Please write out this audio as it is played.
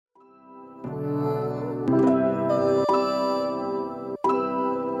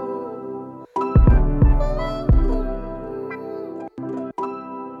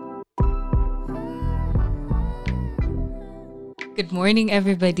Good morning,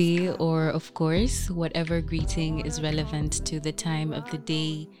 everybody, or of course, whatever greeting is relevant to the time of the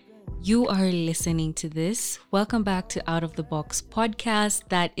day you are listening to this. Welcome back to Out of the Box podcast,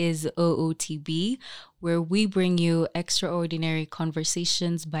 that is OOTB, where we bring you extraordinary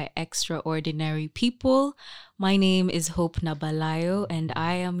conversations by extraordinary people. My name is Hope Nabalayo, and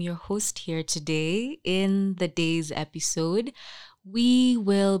I am your host here today. In the day's episode, we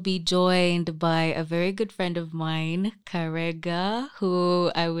will be joined by a very good friend of mine, Karega,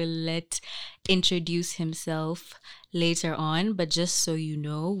 who I will let introduce himself later on. But just so you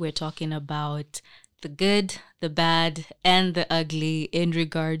know, we're talking about the good, the bad, and the ugly in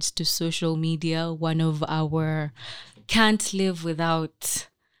regards to social media, one of our can't live without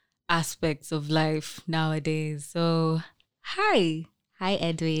aspects of life nowadays. So, hi. Hi,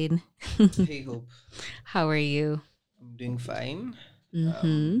 Edwin. Hey, Hope. How are you? I'm doing fine.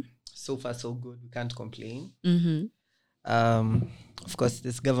 So far, so good. We can't complain. Of course,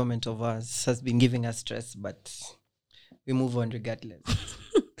 this government of ours has been giving us stress, but we move on regardless.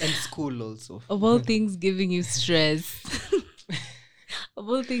 And school also. Of all things giving you stress. Of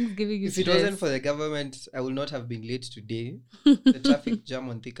all things giving you If stress. it wasn't for the government, I would not have been late today. The traffic jam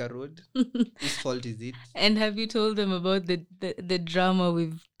on Thika Road. Whose fault is it? And have you told them about the drama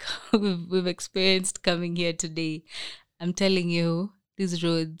we've experienced coming here today? I'm telling you, these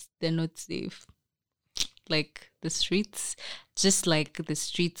roads, they're not safe. Like the streets, just like the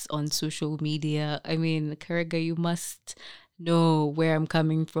streets on social media. I mean, Karega, you must know where I'm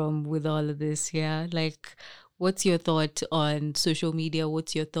coming from with all of this, yeah? Like, what's your thought on social media?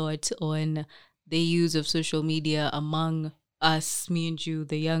 What's your thought on the use of social media among us, me and you,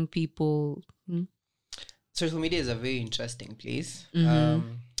 the young people? Social media is a very interesting place.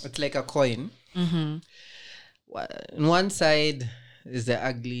 It's like a coin. On one side is the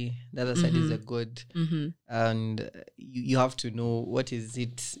ugly, the other side is the good. And you have to know what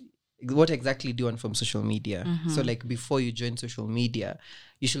exactly do you want from social media. So like before you join social media,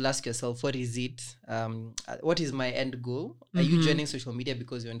 you should ask yourself, what is it? What is my end goal? Are you joining social media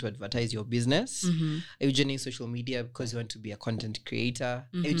because you want to advertise your business? Are you joining social media because you want to be a content creator?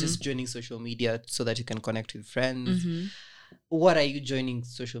 Are you just joining social media so that you can connect with friends? What are you joining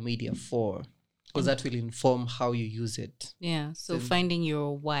social media for? Because that will inform how you use it. Yeah, so finding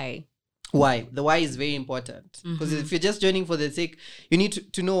your why. Why? The why is very important. Because if you're just joining for the sake, you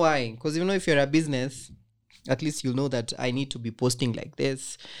need to know why. Because if you're a business, at least you'll know that I need to be posting like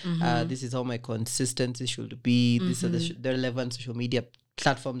this. This is how my consistency should be. These are the relevant social media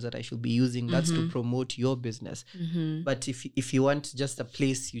platforms that I should be using. That's to promote your business. But if you want just a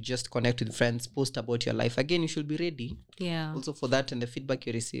place you just connect with friends, post about your life, again, you should be ready. Yeah. Also for that and the feedback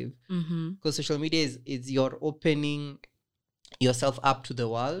you receive. Because social media is your opening yourself up to the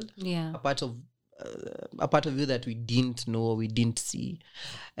world. Yeah. A part of you that we didn't know or we didn't see.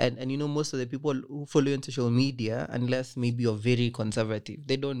 And most of the people who follow you on social media, unless maybe you're very conservative,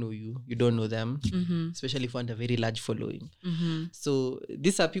 they don't know you don't know them, especially if you want a very large following. So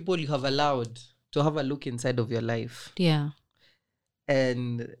these are people you have allowed to have a look inside of your life. Yeah.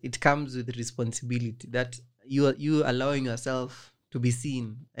 And it comes with responsibility that you allowing yourself to be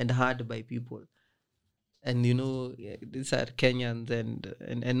seen and heard by people. And these are Kenyans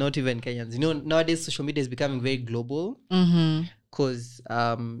and not even Kenyans. Nowadays social media is becoming very global because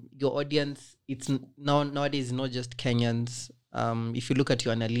your audience, it's nowadays not just Kenyans. If you look at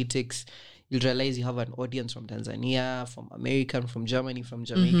your analytics, you'll realize you have an audience from Tanzania, from America, from Germany, from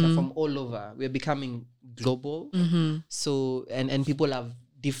Jamaica, from all over. We're becoming global. So and people have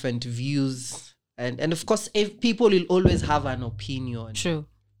different views and of course people will always have an opinion. True.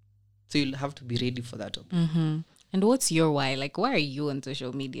 So you'll have to be ready for that opinion. And what's your why? Like, why are you on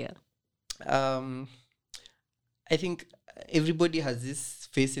social media? I think everybody has this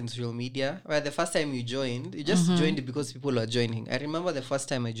phase in social media where the first time you joined, you just joined it because people were joining. I remember the first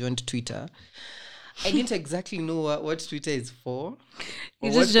time I joined Twitter, I didn't exactly know what Twitter is for.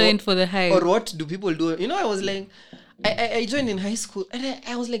 You just joined for the hype. Or what do people do? I was like, I joined in high school and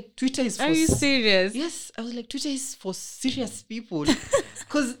I was like, Twitter is for... Are you serious? Yes, I was like, Twitter is for serious people.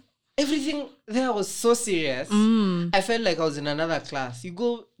 Because everything there was so serious. I felt like I was in another class. You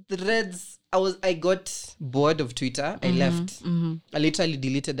go, the Reds, I got bored of Twitter. I left. I literally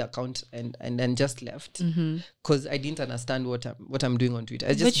deleted the account and then just left because I didn't understand what I'm doing on Twitter.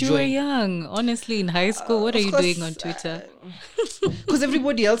 But you were young, honestly, in high school. What are you doing on Twitter? Because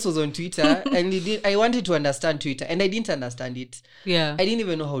everybody else was on Twitter and I wanted to understand Twitter and I didn't understand it. Yeah. I didn't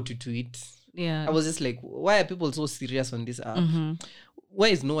even know how to tweet. Yeah. I was just like, why are people so serious on this app? Why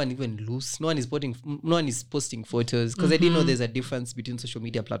is no one even loose? No one is posting photos because I didn't know there's a difference between social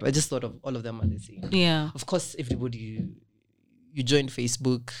media platforms. I just thought of all of them are the same. Yeah. Of course, everybody you joined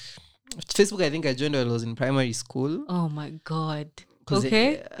Facebook. Facebook, I think I joined when I was in primary school. Oh my God.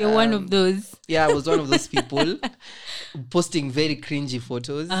 Okay, you're one of those. Yeah, I was one of those people posting very cringy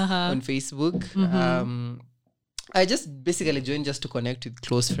photos on Facebook. I just basically joined just to connect with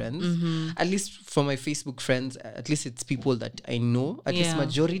close friends. At least for my Facebook friends, at least it's people that I know. At least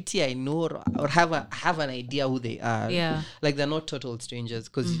majority I know or have an idea who they are. Yeah. Like they're not total strangers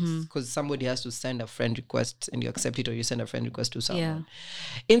because somebody has to send a friend request and you accept it, or you send a friend request to someone.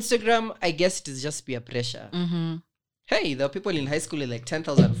 Yeah. Instagram, I guess it is just peer pressure. Hey, there are people in high school with like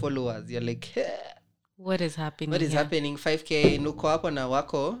 10,000 followers. You're like, hey, what is happening? What is happening? 5K, nuko hapo na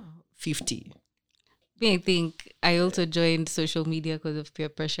wako 50. I think I also joined social media because of peer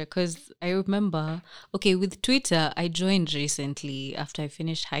pressure. Because I remember, with Twitter, I joined recently after I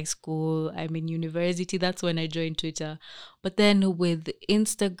finished high school. I'm in university. That's when I joined Twitter. But then with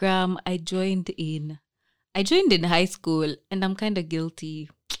Instagram, I joined in high school, and I'm kind of guilty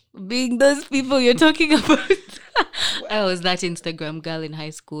being those people you're talking about. I was that Instagram girl in high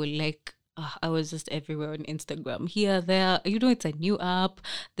school. Like, I was just everywhere on Instagram. Here, there. It's a new app.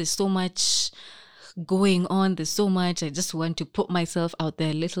 There's so much going on. There's so much. I just want to put myself out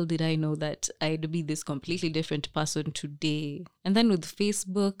there. Little did I know that I'd be this completely different person today. And then with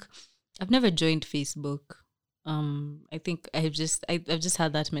Facebook, I've never joined Facebook. I think I've just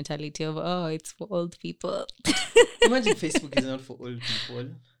had that mentality of, it's for old people. Imagine Facebook is not for old people.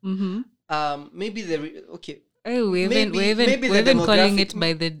 Maybe okay. Oh, we're even calling it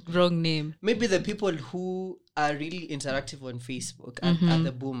by the wrong name. Maybe the people who are really interactive on Facebook are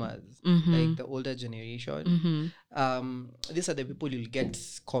the boomers, like the older generation. These are the people you'll get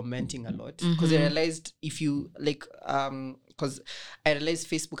commenting a lot. Because I realized because I realized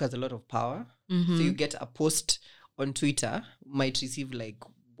Facebook has a lot of power. So you get a post on Twitter, might receive like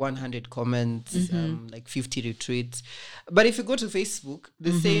 100 comments, like 50 retweets. But if you go to Facebook,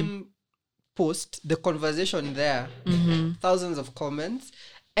 the same post, the conversation there, thousands of comments.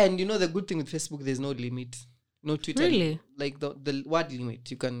 And the good thing with Facebook, there's no limit. No Twitter. Really? Like the word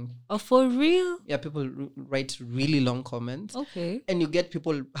limit. You can... Oh, for real? Yeah, people write really long comments. Okay. And you get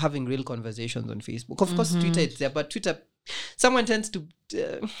people having real conversations on Facebook. Of course, Twitter is there, but Twitter... Someone tends to...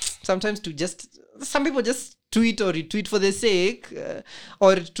 sometimes to just... Some people just tweet or retweet for the sake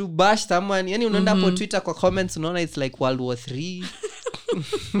or to bash someone. Yani unaenda po Twitter kwa comments, unaona it's like World War III.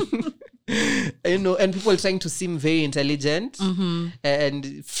 And people trying to seem very intelligent and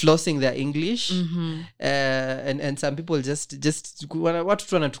flossing their English, and some people just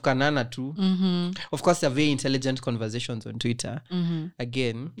watu wanatukanana tu. Of course, there are very intelligent conversations on Twitter.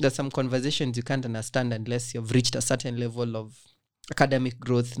 Again, there's some conversations you can't understand unless you've reached a certain level of academic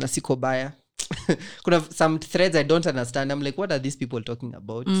growth. Na siko baya. Could have some threads I don't understand. I'm like, what are these people talking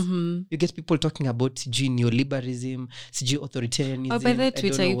about? You get people talking about neoliberalism, authoritarianism. Oh, by the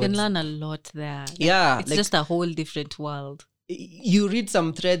Twitter, you can learn a lot there. Yeah. It's just a whole different world. You read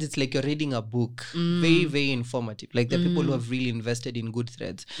some threads, it's like you're reading a book. Very, very informative. Like the people who have really invested in good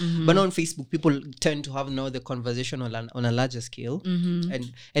threads. But on Facebook, people tend to have now the conversation on a larger scale.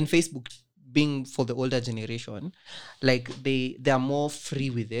 And Facebook, being for the older generation, like they are more free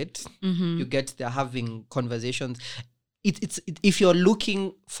with it. They're having conversations. It's if you're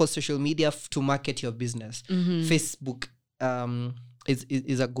looking for social media to market your business, Facebook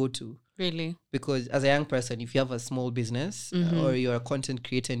is a go-to. Really? Because as a young person, if you have a small business or you're a content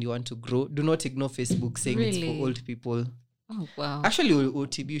creator and you want to grow, do not ignore Facebook saying it's for old people. Oh, wow. Actually,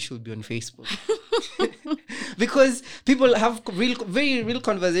 OTB should be on Facebook. Because people have very real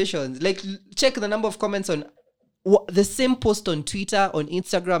conversations. Like, check the number of comments on the same post on Twitter, on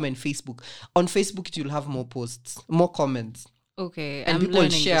Instagram, and Facebook. On Facebook, you'll have more posts, more comments. Okay. And people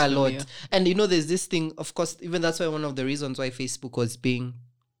share a lot. And there's this thing, of course, even that's why one of the reasons why Facebook was being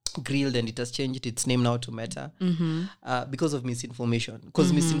grilled and it has changed its name now to Meta, because of misinformation.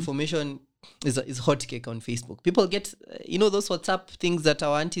 Because misinformation is hot cake on Facebook. People get, those WhatsApp things that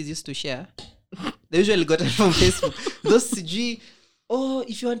our aunties used to share. They usually got it from Facebook. Those CG,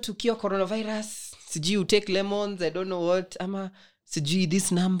 if you want to cure coronavirus, CG, you take lemons, I don't know what. Ama CG,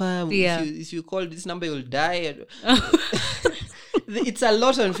 this number, if you call this number, you'll die. It's a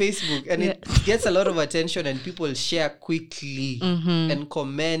lot on Facebook, and it gets a lot of attention, and people share quickly and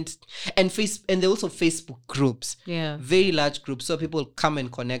comment. And they also Facebook groups, very large groups, so people come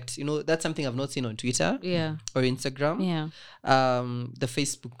and connect. That's something I've not seen on Twitter, or Instagram. Yeah, the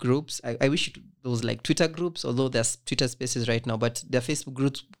Facebook groups. I wish those like Twitter groups, although there's Twitter spaces right now, but there are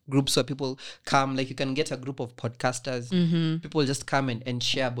Facebook groups where people come, like you can get a group of podcasters. People just come and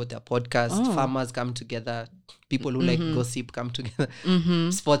share about their podcast. Farmers come together. People who like gossip come together.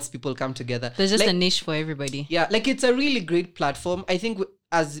 Sports people come together. There's just like, a niche for everybody. Yeah, like it's a really great platform. I think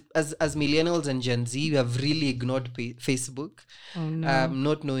as millennials and Gen Z, we have really ignored Facebook,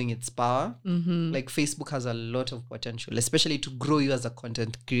 not knowing its power. Like Facebook has a lot of potential, especially to grow you as a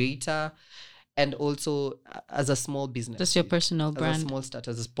content creator and also as a small business. Just your personal brand. As a small start,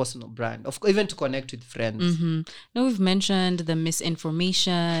 as a personal brand. Of course, even to connect with friends. Now we've mentioned the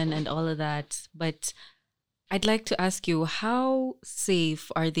misinformation and all of that, but I'd like to ask you, how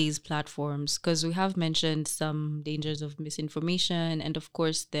safe are these platforms? Because we have mentioned some dangers of misinformation, and of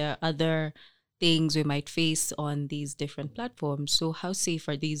course, there are other things we might face on these different platforms. So how safe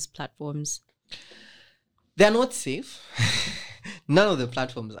are these platforms? They're not safe. None of the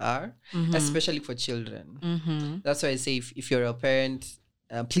platforms are, especially for children. That's why I say if you're a parent,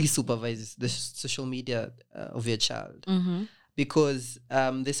 please supervise the social media of your child. Because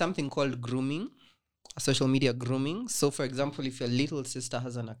there's something called grooming. Social media grooming. So for example, if your little sister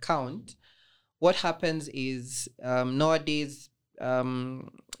has an account, what happens is nowadays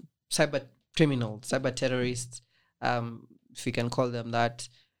cyber criminals, cyber terrorists, if we can call them that,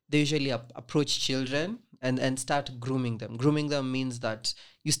 they usually approach children and start grooming them. Grooming them means that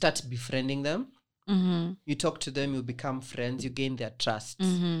you start befriending them. You talk to them, you become friends, you gain their trust,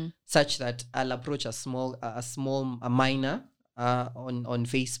 such that I'll approach a minor on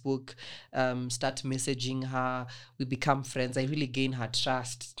Facebook, start messaging her, we become friends, I really gain her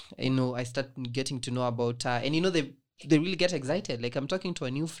trust, I start getting to know about her, and they really get excited, like I'm talking to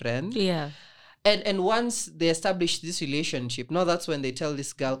a new friend. And once they establish this relationship, now that's when they tell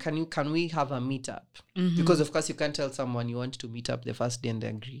this girl, can we have a meetup? Because of course you can't tell someone you want to meet up the first day and they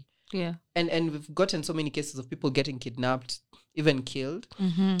agree. And we've gotten so many cases of people getting kidnapped, even killed.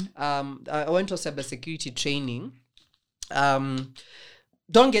 I went to a cybersecurity training.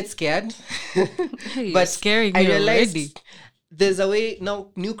 Don't get scared. But scaring me already. There's a way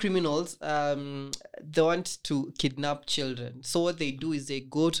now, new criminals, they want to kidnap children. So what they do is they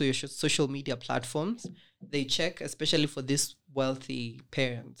go to your social media platforms, they check, especially for these wealthy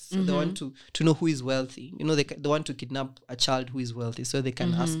parents. So they want to know who is wealthy. They want to kidnap a child who is wealthy so they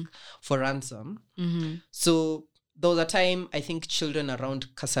can ask for ransom. So there was a time, I think children around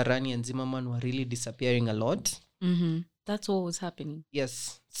Kasarani and Zimmerman were really disappearing a lot. That's what was happening.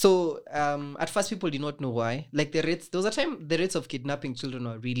 Yes. So at first people did not know why. Like there was a time the rates of kidnapping children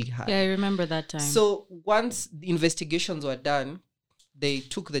were really high. Yeah, I remember that time. So once the investigations were done, they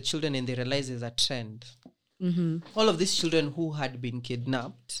took the children and they realized there's a trend. All of these children who had been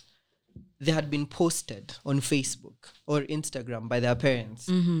kidnapped, they had been posted on Facebook or Instagram by their parents.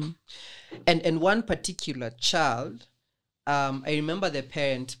 And one particular child, I remember the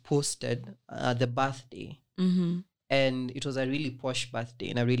parent posted the birthday. And it was a really posh birthday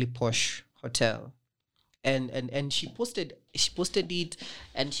in a really posh hotel. And she posted it,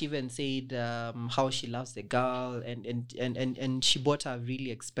 and she even said how she loves the girl, and she bought a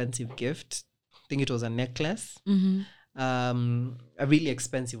really expensive gift. I think it was a necklace. A really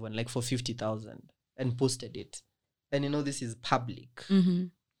expensive one, like for 50,000, and posted it. And this is public.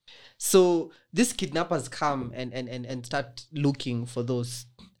 So these kidnappers come and start looking for those.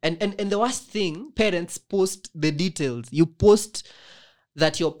 And the worst thing, parents post the details. You post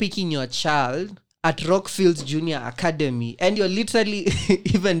that you're picking your child at Rockfields Junior Academy, and you're literally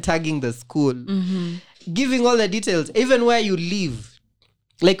even tagging the school, giving all the details, even where you live.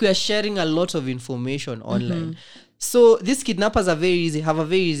 Like we are sharing a lot of information online. So these kidnappers have a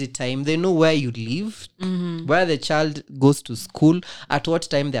very easy time. They know where you live, where the child goes to school, at what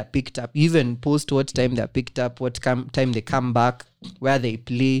time they're picked up. You even post what time they're picked up, what time they come back, where they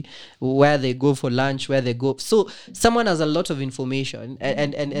play, where they go for lunch, where they go. So someone has a lot of information,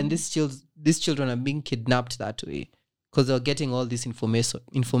 and these children are being kidnapped that way because they're getting all this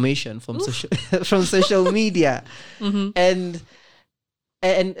information from social media. And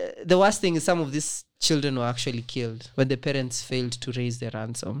the worst thing is some of these children were actually killed when the parents failed to raise their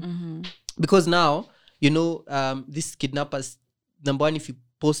ransom. Because now, these kidnappers, number one, if you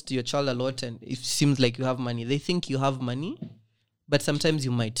post your child a lot and it seems like you have money, they think you have money, but sometimes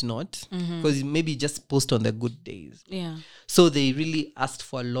you might not, because maybe just post on the good days. Yeah. So they really asked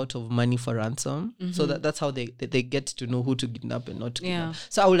for a lot of money for ransom. So that's how they get to know who to kidnap and not to kidnap.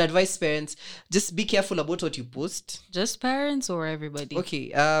 So I would advise parents, just be careful about what you post. Just parents or everybody?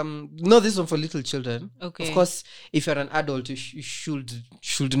 Okay. No, this one for little children. Okay. Of course, if you're an adult, you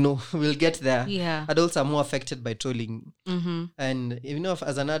should know. We'll get there. Yeah. Adults are more affected by trolling. And if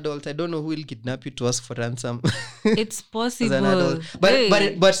as an adult, I don't know who will kidnap you to ask for ransom. It's possible. As an adult.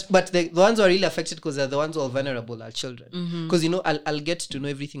 But the ones who are really affected, because they're the ones who are vulnerable, are children. Because I'll get to know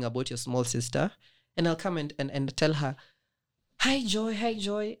everything about your small sister, and I'll come and tell her, hi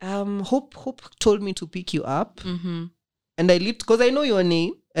Joy, Hope told me to pick you up, and I lived, because I know your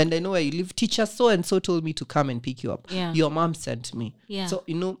name and I know where you live. Teacher so and so told me to come and pick you up. Your mom sent me. So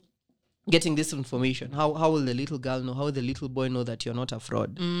getting this information, how will the little girl know, how will the little boy know that you're not a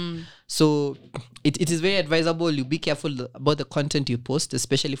fraud? So it is very advisable you be careful about the content you post,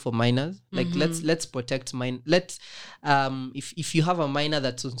 especially for minors. Like let's protect if you have a minor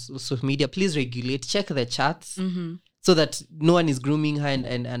that's on social media, please regulate, check the chats, so that no one is grooming her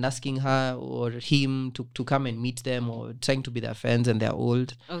and asking her or him to come and meet them, or trying to be their friends, and they're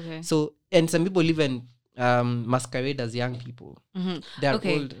old. Okay. So, and some people even masquerade as young people. They're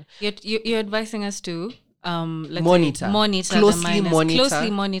old. You're advising us to monitor closely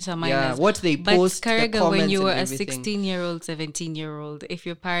monitor minors. Yeah, what they post, but Karega, when you were a everything. 16-year-old, 17-year-old, if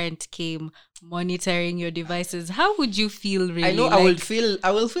your parent came monitoring your devices, how would you feel? Really, I know, I will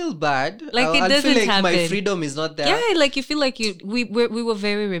feel bad. Like I'll doesn't feel like happen. My freedom is not there. Yeah, like you feel like we were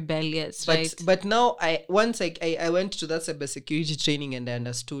very rebellious, right? But now I went to that cybersecurity training and I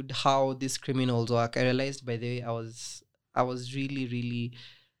understood how these criminals work. I realized, by the way, I was really, really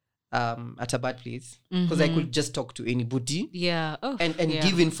at a bad place, because I could just talk to anybody, and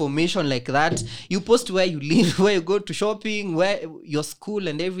give information like that. You post where you live, where you go to shopping, where your school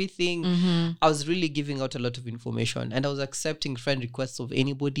and everything. I was really giving out a lot of information, and I was accepting friend requests of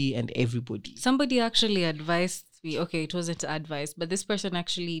anybody and everybody. Somebody actually advised me, okay, it wasn't advice, but this person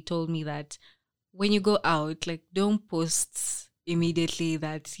actually told me that when you go out, like, don't post immediately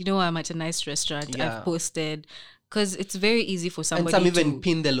that, I'm at a nice restaurant, I've posted. Because it's very easy for somebody and some even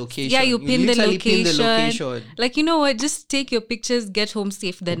pin the location. Yeah, you pin the location. Like, you know what? Just take your pictures, get home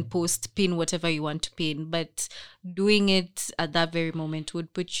safe, then post, pin whatever you want to pin. But doing it at that very moment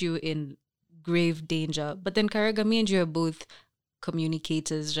would put you in grave danger. But then, Karega, me and you are both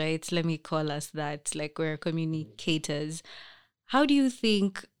communicators, right? Let me call us that. Like, we're communicators. How do you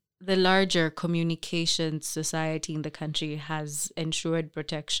think the larger communication society in the country has ensured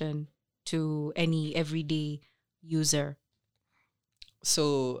protection to any everyday user?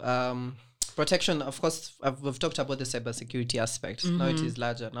 So protection, of course, we've talked about the cybersecurity aspect. Now it is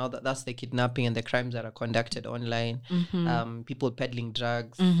larger. Now that's the kidnapping and the crimes that are conducted online. People peddling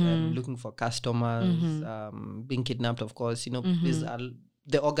drugs, looking for customers, being kidnapped, of course.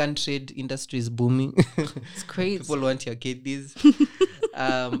 The organ trade industry is booming. It's crazy. People want your kidneys.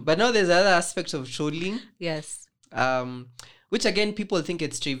 But now there's another aspect of trolling. Yes. Which again, people think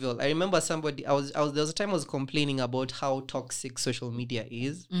it's trivial. I remember somebody, there was a time I was complaining about how toxic social media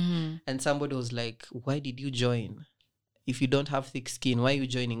is. And somebody was like, why did you join? If you don't have thick skin, why are you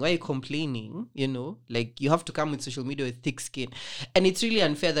joining? Why are you complaining? Like, you have to come with social media with thick skin. And it's really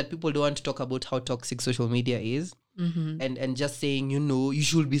unfair that people don't want to talk about how toxic social media is. And just saying, you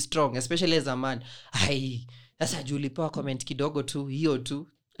should be strong, especially as a man. Sasa julipewa comment kidogo tu, hiyo tu.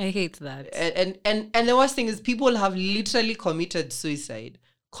 I hate that. And the worst thing is, people have literally committed suicide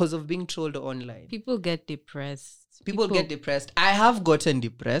because of being trolled online. People get depressed. People get depressed. I have gotten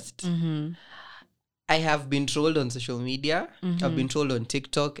depressed. I have been trolled on social media. I've been trolled on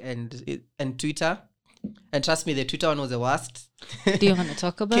TikTok and Twitter. And trust me, the Twitter one was the worst. Do you want to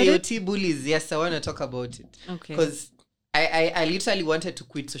talk about it? KOT bullies. Yes, I want to talk about it. Okay. Because I literally wanted to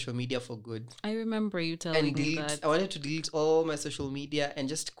quit social media for good. I remember you telling me that. I wanted to delete all my social media and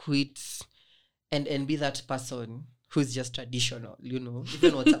just quit and be that person who's just traditional, even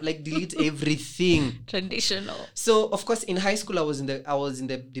WhatsApp, like delete everything. Traditional. So of course in high school I was in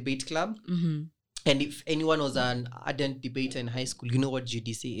the debate club. And if anyone was an ardent debater in high school, you know what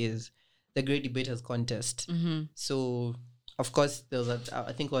GDC is, the Great Debaters Contest. So of course there was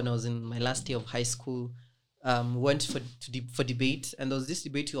I think when I was in my last year of high school, went for debate, and there was this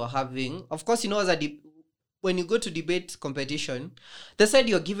debate you were having. Of course, when you go to debate competition, the side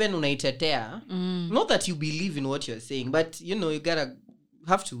you're given unaitetea. Not that you believe in what you're saying, but you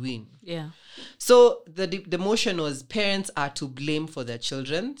have to win. Yeah. So the motion was, parents are to blame for their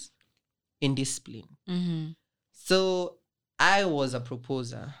children's indiscipline. So I was a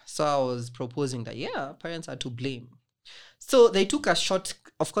proposer. So I was proposing that, parents are to blame. So they took a short,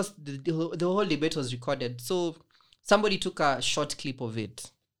 of course, the whole debate was recorded. So somebody took a short clip of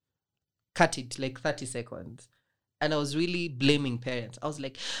it, cut it like 30 seconds. And I was really blaming parents. I was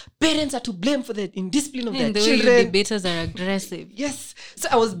like, parents are to blame for the indiscipline of their the children. way you debaters are aggressive. Yes. So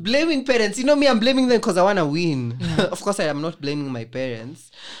I was blaming parents. You know me, I'm blaming them because I want to win. Yeah. Of course, I am not blaming my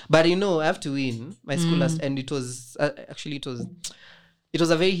parents. But, you know, I have to win. My school has, and it was, actually, it was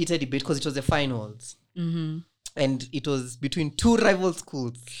a very heated debate because it was the finals. Mm-hmm. And it was between two rival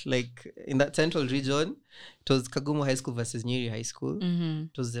schools. Like, in that central region, it was Kagumo High School versus Nyeri High School. Mm-hmm.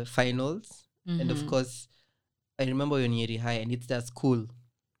 It was the finals. Mm-hmm. And, of course, I remember when Nyeri High, and it's their school.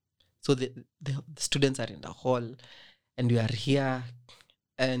 So the students are in the hall, and we are here.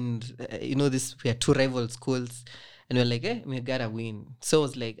 And, you know, we are two rival schools. And we're like, we gotta win. So I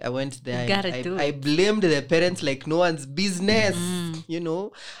was like, I went there. I blamed the parents like no one's business. You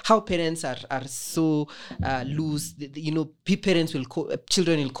know, how parents are so loose. You know,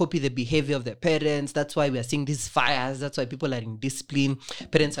 children will copy the behavior of their parents. That's why we are seeing these fires. That's why people are in discipline.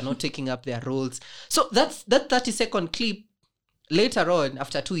 Parents are not taking up their roles. So that 30-second clip later on,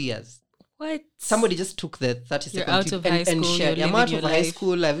 after 2 years. What? Somebody just took the 30-second clip and shared. I'm out of high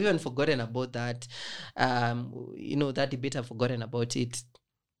school. I've even forgotten about that. You know, that debate, I've forgotten about it.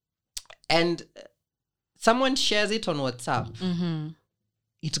 And someone shares it on WhatsApp. Mm-hmm.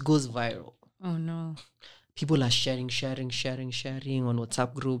 It goes viral. Oh, no. People are sharing on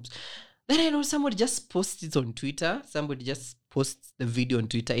WhatsApp groups. Then I know somebody just posts it on Twitter. Somebody just posts the video on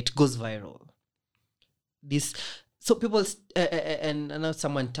Twitter. It goes viral. So people, and now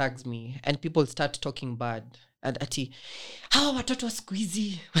someone tags me, and people start talking bad. And ati, hawa watoto wa siku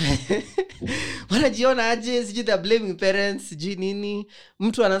hizi wanajiona aje, sijui they're blaming parents, sijui nini.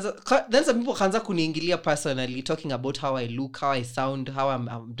 Mtu anaanza, then some people kaanza kuniingilia personally, talking about how I look, how I sound, how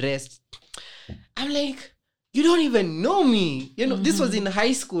I'm dressed. I'm like, you don't even know me. You know, This was in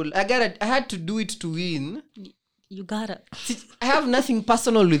high school. I had to do it to win. You gotta. I have nothing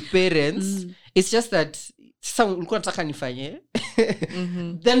personal with parents. It's just that ulikuwa nataka nifanye.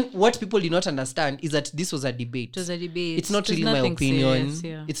 Then what people did not understand is that this was a debate. It was a debate. It's not really my opinion. Serious,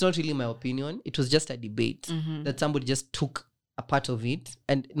 yeah. It's not really my opinion. It was just a debate that somebody just took a part of it,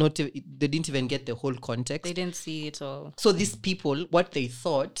 and they didn't even get the whole context. They didn't see it all. So these people, what they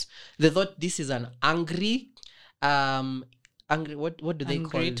thought this is an angry, what do they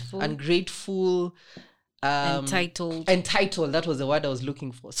call it? Ungrateful. Entitled, that was the word I was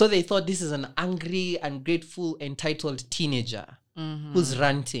looking for. So they thought this is an angry, ungrateful, entitled teenager who's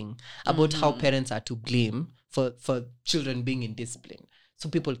ranting about how parents are to blame for children being in discipline. So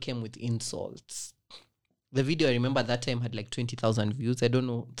people came with insults. The video, I remember that time, had like 20,000 views. I don't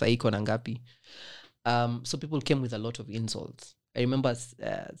know, Taiko Nangapi. So people came with a lot of insults. I remember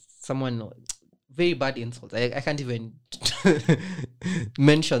someone, very bad insults. I can't even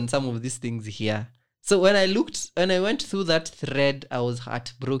mention some of these things here. So when I went through that thread, I was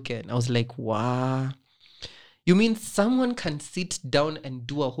heartbroken. I was like, wow. You mean someone can sit down and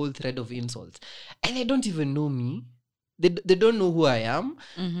do a whole thread of insults? And they don't even know me. They don't know who I am.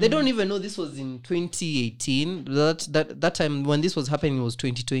 They don't even know this was in 2018. That time when this was happening, it was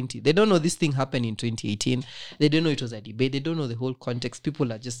 2020. They don't know this thing happened in 2018. They don't know it was a debate. They don't know the whole context.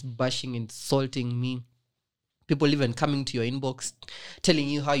 People are just bashing, insulting me. People even coming to your inbox, telling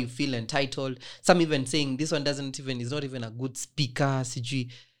you how you feel entitled. Some even saying this one is not even a good speaker.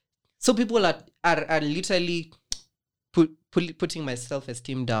 CG. So people are literally putting my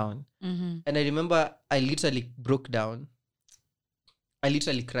self-esteem down. And I remember I literally broke down. I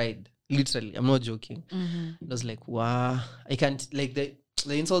literally cried. Literally, I'm not joking. I was like, wow, I can't, like the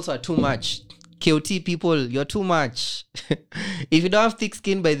insults are too much. KOT people, you're too much. If you don't have thick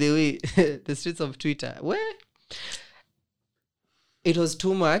skin, by the way, the streets of Twitter, where? It was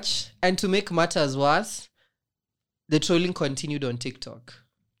too much. And to make matters worse, the trolling continued on TikTok.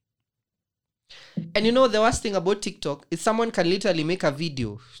 And you know, the worst thing about TikTok is someone can literally make a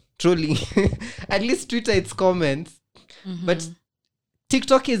video trolling. At least Twitter, it's comments. But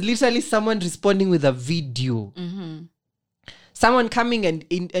TikTok is literally someone responding with a video. Someone coming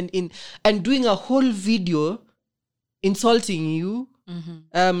and doing a whole video insulting you,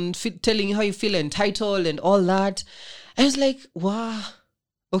 telling you how you feel entitled and all that. I was like, wow,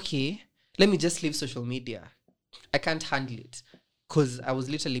 okay, let me just leave social media. I can't handle it, because I was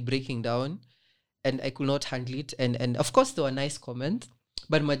literally breaking down and I could not handle it. And of course there were nice comments,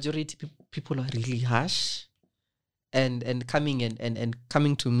 but majority people are really harsh and coming and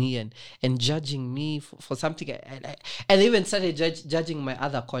coming to me and judging me for something. And they even started judging my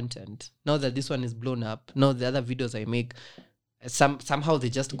other content. Now that this one is blown up, now the other videos I make, somehow they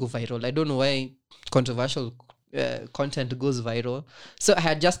just go viral. I don't know why controversial content goes viral. So I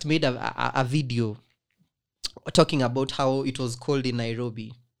had just made a video talking about how it was cold in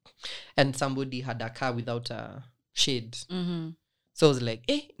Nairobi, and somebody had a car without a shade. So I was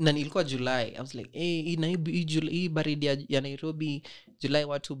like, na ilikuwa July. I was like, hii baridi ya Nairobi, July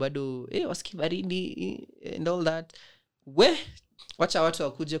watu bado, wasiki baridi and all that. Wacha watu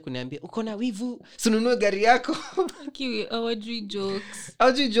wakuje kuniambia, uko na wivu, sununue gari yako. Hawajui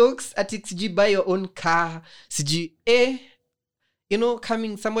jokes. Ati siji buy your own car. Siji,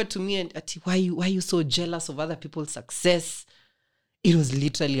 coming somewhere to me and ati, why you so jealous of other people's success? It was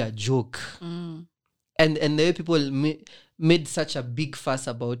literally a joke. And the way people made such a big fuss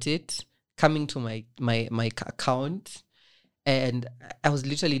about it, coming to my account, and I was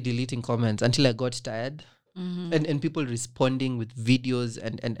literally deleting comments until I got tired. And people responding with videos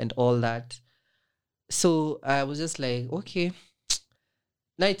and all that. So I was just like, okay,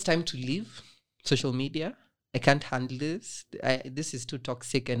 now it's time to leave social media. I can't handle this. This is too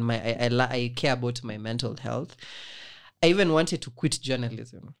toxic, and I care about my mental health. I even wanted to quit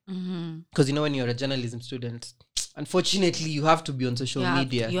journalism because when you're a journalism student, unfortunately you have to be on social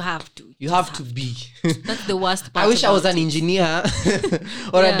media. You have to be. That's the worst part. I wish I was an engineer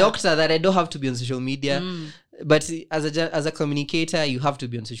or a doctor that I don't have to be on social media. But as a communicator, you have to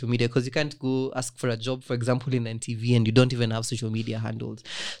be on social media because you can't go ask for a job, for example, in NTV, and you don't even have social media handles.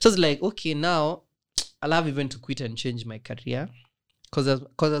 So it's like, okay, now I'll have even to quit and change my career because I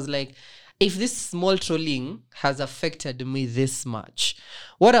was like, if this small trolling has affected me this much,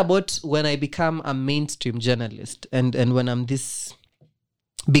 what about when I become a mainstream journalist and when I'm this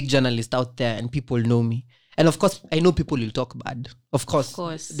big journalist out there and people know me? And of course, I know people will talk bad. Of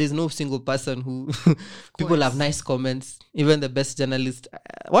course. There's no single person who... people have nice comments. Even the best journalist.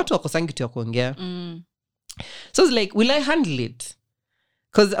 Watu wakosangi kitu ya kuongea. So I was like, will I handle it?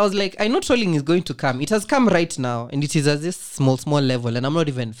 Because I was like, I know trolling is going to come. It has come right now. And it is at this small level. And I'm not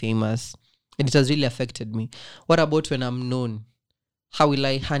even famous. And it has really affected me. What about when I'm known? How will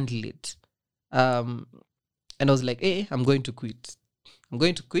I handle it? And I was like, I'm going to quit. I'm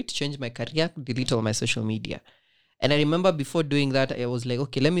going to quit, change my career, delete all my social media. And I remember before doing that, I was like,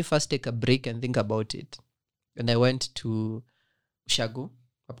 okay, let me first take a break and think about it. And I went to Ushago,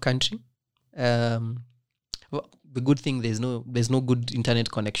 up country. The good thing, there's no good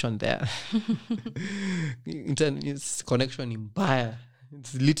internet connection there. Internet connection in Mbaya.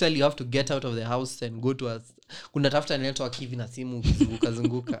 It's literally you have to get out of the house and go to kunatafuta network hivi na simu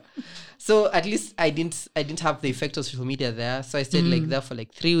zunguka. So at least I didn't have the effect of social media there. So I stayed like there for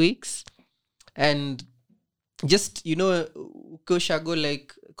like 3 weeks, and just go Shago,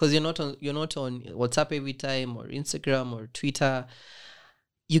 like, because you're not on WhatsApp every time or Instagram or Twitter.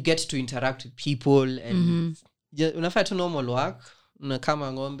 You get to interact with people and unafanya tu normal work.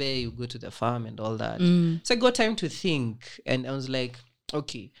 Unakama ngombe, you go to the farm and all that. So I got time to think, and I was like,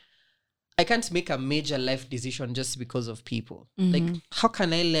 okay, I can't make a major life decision just because of people. Like, how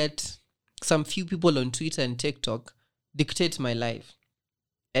can I let some few people on Twitter and TikTok dictate my life?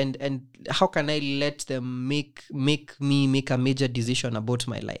 And how can I let them make me make a major decision about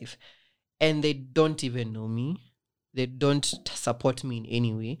my life? And they don't even know me. They don't support me in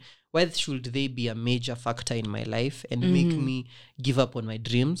any way. Why should they be a major factor in my life and make me give up on my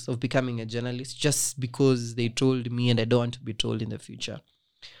dreams of becoming a journalist just because they told me and I don't want to be told in the future?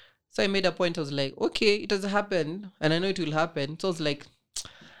 So I made a point. I was like, okay, it has happened and I know it will happen. So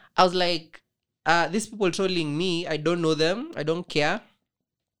I was like, these people trolling me, I don't know them. I don't care.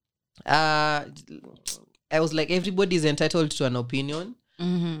 I was like, everybody is entitled to an opinion.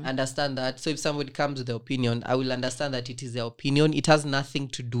 Understand that. So if somebody comes with the opinion, I will understand that it is their opinion. It has nothing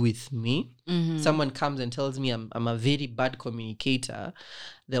to do with me. Someone comes and tells me I'm a very bad communicator,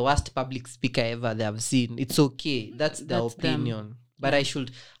 the worst public speaker ever they have seen. It's okay. That's their opinion. Them. But I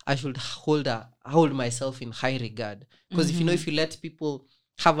should hold myself in high regard. Because if you let people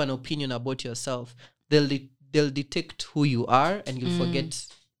have an opinion about yourself, they'll detect who you are and you'll forget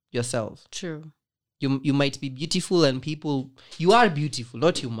yourself. True. You might be beautiful and you are beautiful,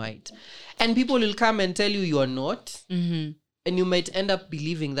 not you might. And people will come and tell you are not. And you might end up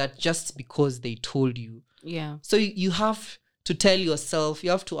believing that just because they told you. Yeah. So you have to tell yourself,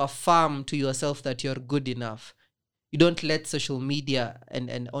 you have to affirm to yourself that you're good enough. You don't let social media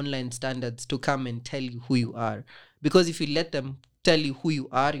and online standards to come and tell you who you are. Because if you let them tell you who you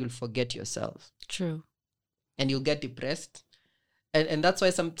are, you'll forget yourself. True. And you'll get depressed. And that's why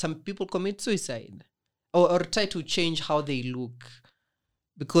some people commit suicide. Or try to change how they look,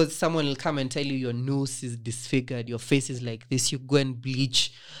 because someone will come and tell you your nose is disfigured, your face is like this, you go and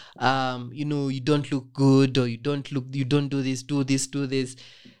bleach, you don't look good, or you don't do this, do this.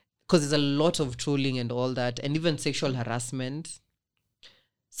 because there's a lot of trolling and all that, and even sexual harassment.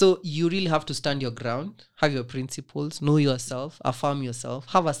 So you really have to stand your ground, have your principles, know yourself, affirm yourself,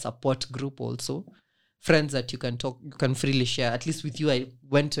 have a support group also, friends that you can freely share. At least with you, I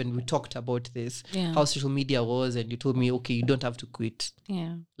went and we talked about this, how social media was, and you told me, okay, you don't have to quit.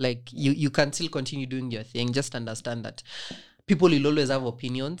 Yeah. Like you can still continue doing your thing. Just understand that people will always have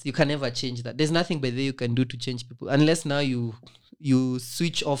opinions. You can never change that. There's nothing by the way you can do to change people, unless now you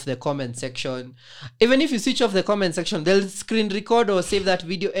switch off the comment section. Even if you switch off the comment section, they'll screen record or save that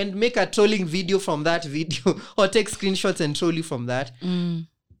video and make a trolling video from that video or take screenshots and troll you from that.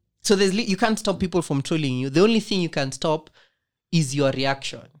 So you can't stop people from trolling you. The only thing you can stop is your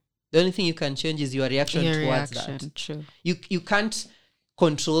reaction. The only thing you can change is your reaction towards that. True. You can't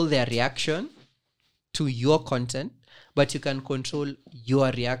control their reaction to your content, but you can control your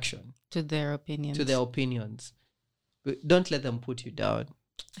reaction to their opinions. But don't let them put you down.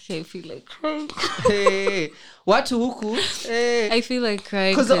 Okay, I feel like crying. Hey, what huku? Hey. I feel like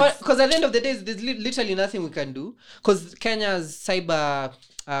crying. Because at the end of the day, there's literally nothing we can do. Because Kenya's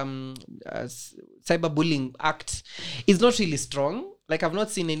cyberbullying act is not really strong. Like I've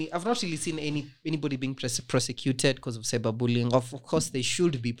not really seen anybody being prosecuted because of cyberbullying. Of course, they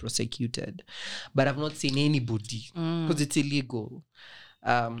should be prosecuted, but I've not seen anybody because it's illegal.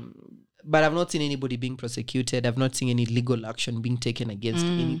 But I've not seen anybody being prosecuted. I've not seen any legal action being taken against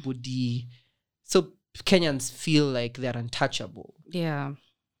anybody. So Kenyans feel like they're untouchable. Yeah.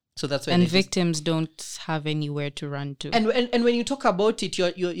 So that's why. And victims don't have anywhere to run to. And when you talk about it,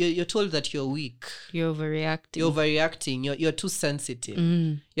 you're told that you're weak. You're overreacting. You're too sensitive.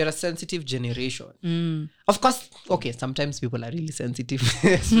 You're a sensitive generation. Of course, okay, sometimes people are really sensitive,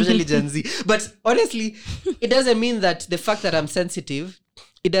 especially Gen Z. But honestly, it doesn't mean that the fact that I'm sensitive,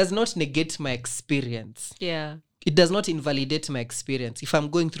 it does not negate my experience. Yeah. It does not invalidate my experience. If I'm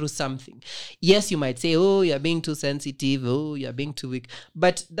going through something, yes, you might say, oh, you're being too sensitive. Oh, you're being too weak.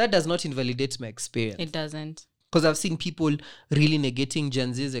 But that does not invalidate my experience. It doesn't. Because I've seen people really negating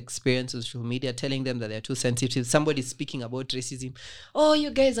Gen Z's experience on social media, telling them that they're too sensitive. Somebody's speaking about racism. Oh,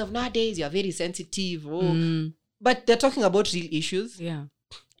 you guys of nowadays, you're very sensitive. Oh. But they're talking about real issues. Yeah.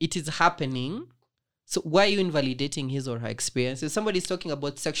 It is happening. So why are you invalidating his or her experience? If somebody's talking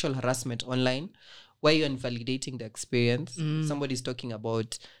about sexual harassment online, why are you invalidating the experience? Somebody's talking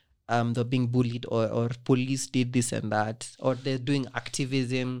about they're being bullied or police did this and that, or they're doing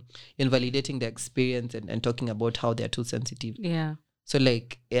activism, invalidating the experience and talking about how they're too sensitive. Yeah. So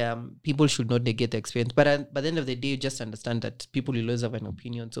like people should not negate the experience. But by the end of the day, you just understand that people will always have an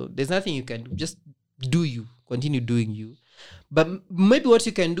opinion. So there's nothing you can do. Just do you. Continue doing you. But maybe what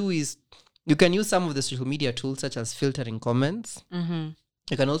you can do is you can use some of the social media tools such as filtering comments.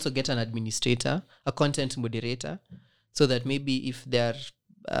 You can also get an administrator, a content moderator, so that maybe if there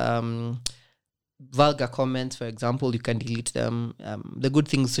are vulgar comments, for example, you can delete them. The good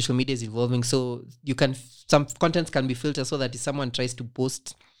thing is social media is evolving, so some contents can be filtered so that if someone tries to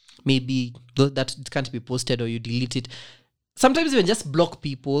post, maybe that it can't be posted or you delete it. Sometimes even just block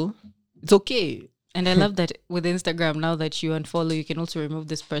people. It's okay. And I love that with Instagram, now that you unfollow, you can also remove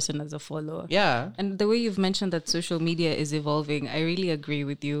this person as a follower. Yeah. And the way you've mentioned that social media is evolving, I really agree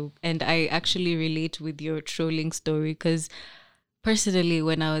with you. And I actually relate with your trolling story because personally,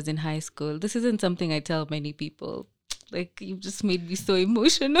 when I was in high school, this isn't something I tell many people. Like, you just made me so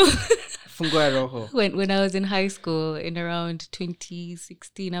emotional. When I was in high school in around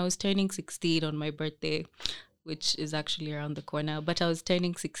 2016, I was turning 16 on my birthday, which is actually around the corner. But I was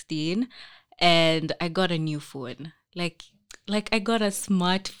turning 16. And I got a new phone. Like I got a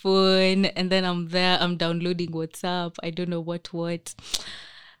smartphone, and then I'm downloading WhatsApp. I don't know what.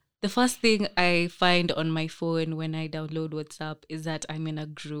 The first thing I find on my phone when I download WhatsApp is that I'm in a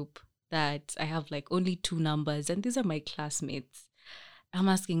group that I have like only 2 numbers, and these are my classmates. I'm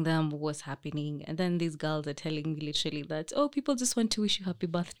asking them what's happening, and then these girls are telling me literally that, oh, people just want to wish you happy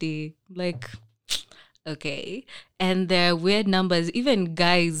birthday. Like, okay. And there are weird numbers, even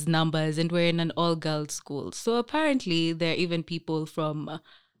guys' numbers, and we're in an all-girls school. So apparently there are even people from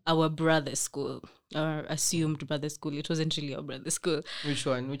our brother school, or assumed brother school. It wasn't really our brother school. Which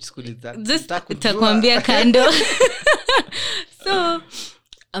one? Which school is that? Just Takwambia Kando. So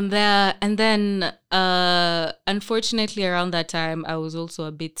I'm there. And then unfortunately around that time, I was also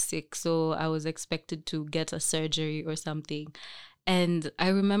a bit sick. So I was expected to get a surgery or something. And I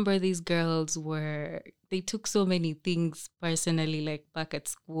remember these girls they took so many things personally, like back at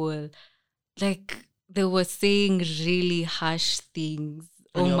school. Like they were saying really harsh things.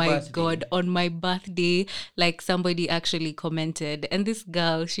 Oh my God, on my birthday, like somebody actually commented. And this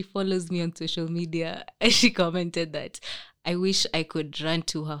girl, she follows me on social media. And she commented that I wish I could run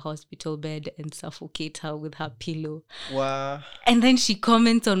to her hospital bed and suffocate her with her pillow. Wow. And then she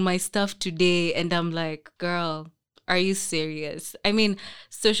comments on my stuff today, and I'm like, girl, are you serious? I mean,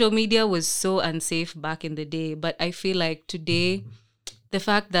 social media was so unsafe back in the day, but I feel like today, the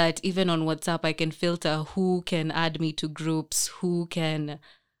fact that even on WhatsApp I can filter who can add me to groups, who can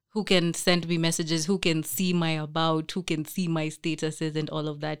send me messages, who can see my about, who can see my statuses and all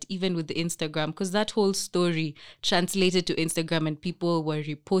of that, even with the Instagram, because that whole story translated to Instagram and people were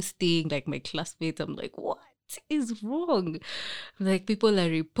reposting, like my classmates. I'm like, what is wrong? Like, people are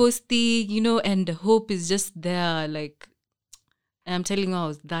reposting, and the hope is just there. Like, I'm telling you, I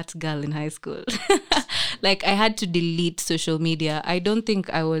was that girl in high school. Like, I had to delete social media. I don't think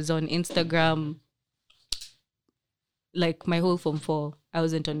I was on Instagram like my whole Form 4. I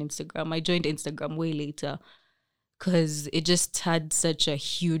wasn't on Instagram. I joined Instagram way later because it just had such a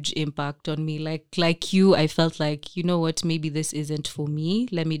huge impact on me. Like you, I felt like, you know what, maybe this isn't for me.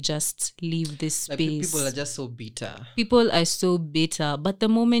 Let me just leave this space. People are just so bitter. People are so bitter. But the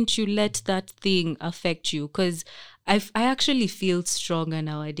moment you let that thing affect you, because I actually feel stronger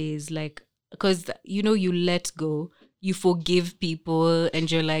nowadays, like, because, you let go. You forgive people and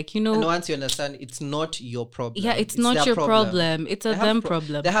you're like, And once you understand, it's not your problem. Yeah, it's not your problem. It's a them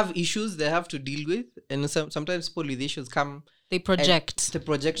problem. They have issues they have to deal with. And sometimes people with issues come. They project. They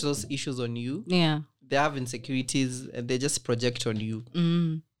project those issues on you. Yeah. They have insecurities and they just project on you.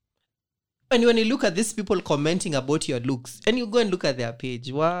 Mm. And when you look at these people commenting about your looks, and you go and look at their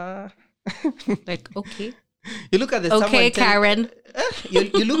page, wow. Like, okay. You look at Karen.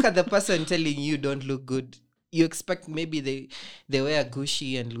 You look at the person telling you don't look good. You expect maybe they wear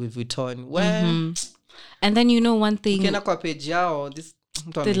Gucci and Louis Vuitton. Well, and then one thing.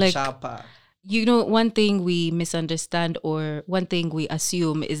 One thing we misunderstand, or one thing we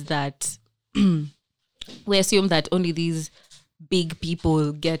assume, is that we assume that only these big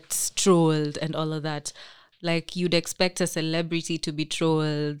people get trolled and all of that. Like, you'd expect a celebrity to be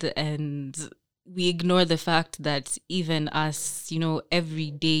trolled, and we ignore the fact that even us,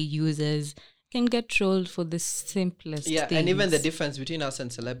 everyday users can get trolled for the simplest things. And even the difference between us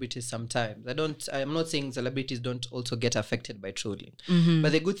and celebrities sometimes. I'm not saying celebrities don't also get affected by trolling.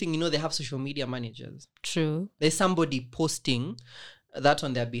 But the good thing, they have social media managers. True. There's somebody posting that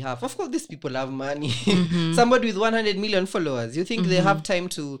on their behalf. Of course, these people have money. Somebody with 100 million followers. You think they have time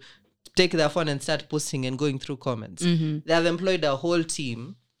to take their phone and start posting and going through comments? They have employed a whole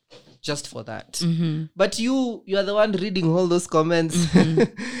team just for that. But you are the one reading all those comments.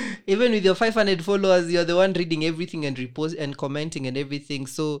 Even with your 500 followers, you're the one reading everything and repost and commenting and everything.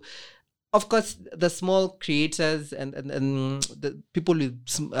 So, of course, the small creators and the people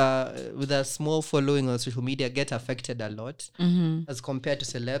with a small following on social media get affected a lot as compared to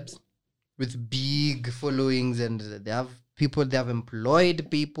celebs with big followings, and they have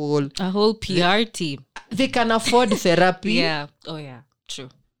employed people. A whole PR team. They can afford therapy. Yeah. Oh, yeah. True.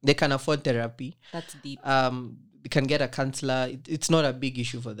 They can afford therapy. That's deep. They can get a counselor. It's not a big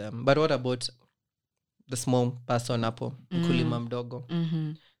issue for them. But what about the small person, Mkulima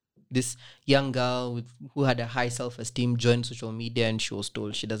Mdogo? This young girl who had a high self-esteem joined social media, and she was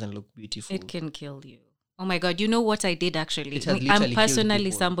told she doesn't look beautiful. It can kill you. Oh my God. You know what I did actually? I'm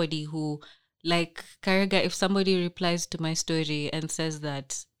personally somebody who, like, Kariga, if somebody replies to my story and says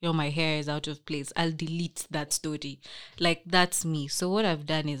that, my hair is out of place, I'll delete that story. Like, that's me. So what I've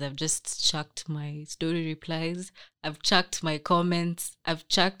done is I've just chucked my story replies. I've chucked my comments. I've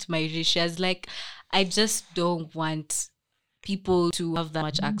chucked my reshares. Like, I just don't want people to have that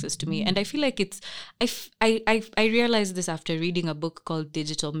much access to me. And I feel like I realized this after reading a book called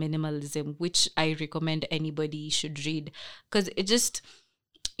Digital Minimalism, which I recommend anybody should read, because it just...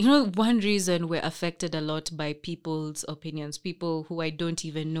 one reason we're affected a lot by people's opinions, people who I don't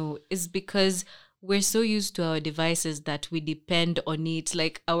even know, is because we're so used to our devices that we depend on it.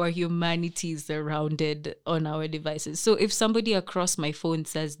 Like, our humanity is surrounded on our devices. So if somebody across my phone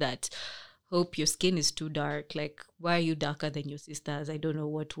says that, Hope, your skin is too dark, like, why are you darker than your sisters? I don't know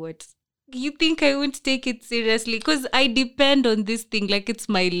what. You think I won't take it seriously? Because I depend on this thing like it's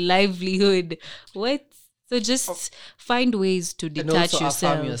my livelihood. What? So just find ways to detach and also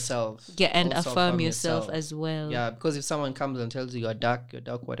yourself. Affirm yourself. Yeah, and affirm yourself as well. Yeah, because if someone comes and tells you you're dark,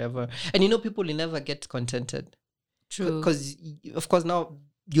 whatever. And people will never get contented. True. Because, of course, now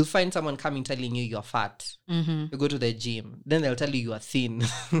you'll find someone coming telling you you're fat. You go to the gym. Then they'll tell you you are thin.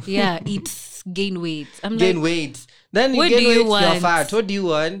 Yeah, gain weight. Gain weight. Then you gain weight, you're fat. What do you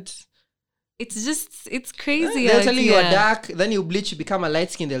want? It's crazy. They'll tell you you're dark, then you bleach, you become a light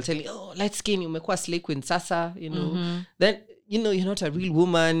skin. They'll tell you, light skin, umekuwa slay queen sasa, Then you're not a real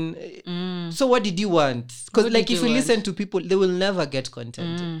woman. So what did you want? Because like if you listen to people, they will never get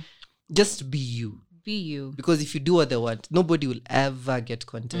contented. Just be you. Be you. Because if you do what they want, nobody will ever get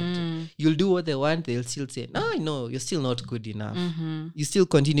contented. You'll do what they want, they'll still say, no, you're still not good enough. You still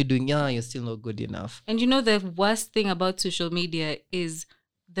continue doing, you're still not good enough. And the worst thing about social media is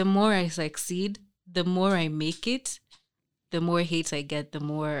the more I succeed, the more I make it, the more hate I get, the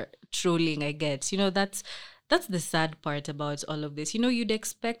more trolling I get. That's the sad part about all of this. You'd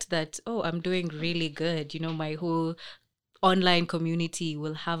expect that, I'm doing really good. My whole online community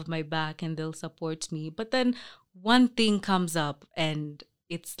will have my back and they'll support me. But then one thing comes up and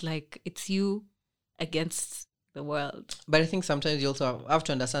it's like, it's you against the world. But I think sometimes you also have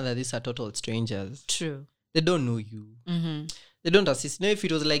to understand that these are total strangers. True. They don't know you. They don't assist. If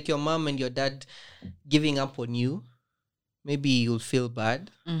it was like your mom and your dad giving up on you, maybe you'll feel bad.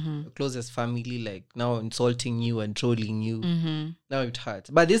 Your closest family, like now insulting you and trolling you. Now it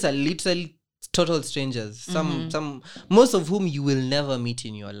hurts. But these are literally total strangers. Most of whom you will never meet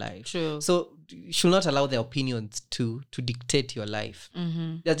in your life. True. So you should not allow their opinions to dictate your life.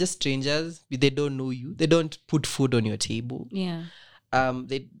 They're just strangers. They don't know you. They don't put food on your table. Yeah.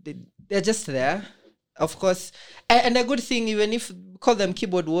 They're just there. Of course. And a good thing, even if call them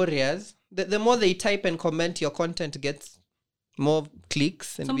keyboard warriors, the more they type and comment, your content gets more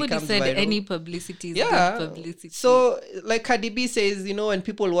clicks and somebody becomes said viral. Any publicity is good publicity. So like Cardi B says, when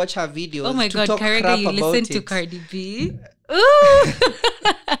people watch her videos, oh my to god, talk Karega, crap you about listen to it. Cardi B. Ooh.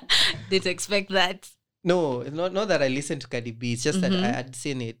 Didn't expect that. No, not that I listened to Cardi B. It's just that I had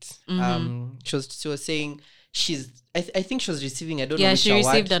seen it. She was saying I think she was receiving, I don't know which she award.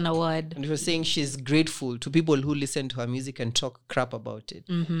 received an award. And she was saying she's grateful to people who listen to her music and talk crap about it.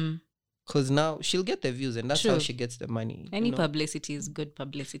 Because now she'll get the views and that's how she gets the money. Any publicity is good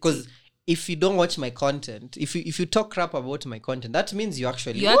publicity. Because if you don't watch my content, if you talk crap about my content, that means you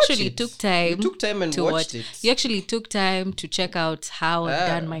actually took time. You took time and watched it. You actually took time to check out how I've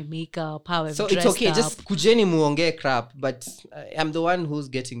done my makeup, how I've dressed it's okay, up. just kujeni muonge crap, but I'm the one who's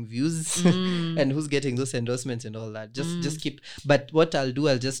getting views and who's getting those endorsements and all that. Just keep. But what I'll do,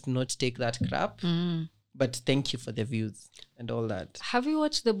 I'll just not take that crap. But thank you for the views and all that. Have you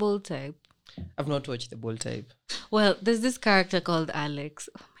watched The Bold Type? I've not watched The Bold Type. Well, there's this character called Alex.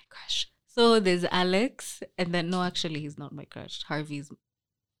 Oh my gosh. So there's Alex, and then no, actually, he's not my crush. Harvey's.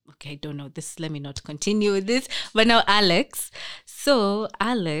 Okay, I don't know this. Let me not continue with this. But now Alex. So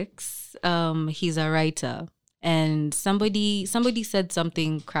Alex, he's a writer. And somebody said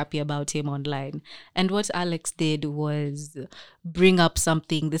something crappy about him online. And what Alex did was bring up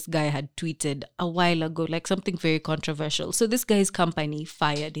something this guy had tweeted a while ago, like something very controversial. So this guy's company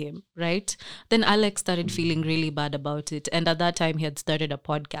fired him, right? Then Alex started feeling really bad about it. And at that time, he had started a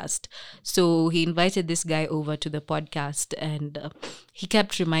podcast. So he invited this guy over to the podcast and he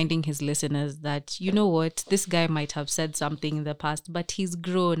kept reminding his listeners that, you know what, this guy might have said something in the past, but he's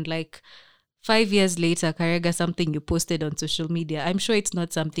grown. Like 5 years later, Karega, something you posted on social media, I'm sure it's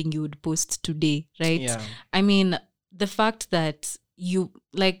not something you would post today, right? Yeah. I mean, the fact that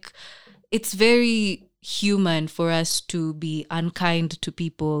it's very human for us to be unkind to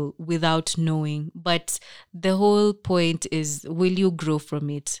people without knowing. But the whole point is, will you grow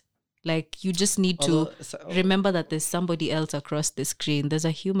from it? Like, you just need to remember that there's somebody else across the screen. There's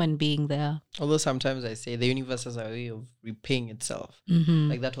a human being there. Although sometimes I say the universe has a way of repaying itself.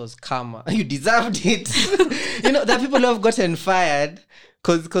 Like that was karma. You deserved it. There are people who have gotten fired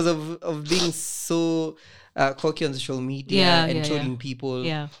because of being so cocky on social media and trolling people.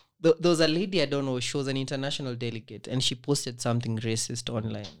 Yeah. There was a lady, I don't know, she was an international delegate and she posted something racist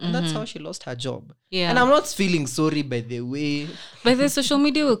online. And that's how she lost her job. Yeah. And I'm not feeling sorry, by the way. But the social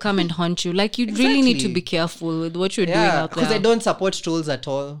media will come and haunt you. Like, you really need to be careful with what you're doing out there. Because I don't support trolls at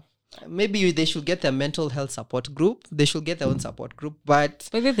all. Maybe they should get their mental health support group. They should get their own support group. But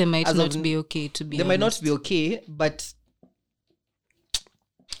they might not be okay, to be honest. They might not be okay, but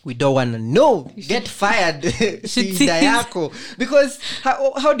we don't want to know. Get fired. Because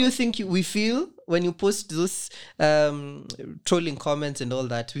how do you think we feel when you post those trolling comments and all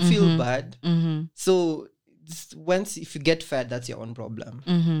that? We feel bad. So if you get fired, that's your own problem.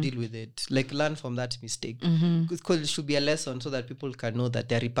 Deal with it. Like, learn from that mistake. Because it should be a lesson so that people can know that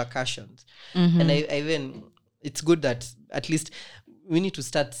there are repercussions. And it's good that at least we need to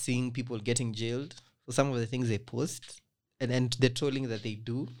start seeing people getting jailed for some of the things they post and the trolling that they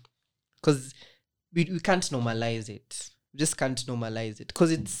do. Because we can't normalize it. We just can't normalize it.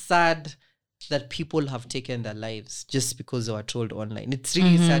 Because it's sad that people have taken their lives just because they were trolled online. It's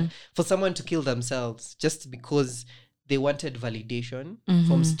really sad for someone to kill themselves just because they wanted validation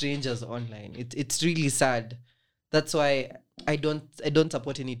from strangers online. It's really sad. That's why I don't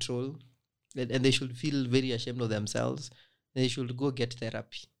support any troll, and they should feel very ashamed of themselves. They should go get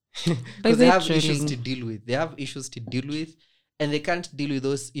therapy because they have issues to deal with. They have issues to deal with, and they can't deal with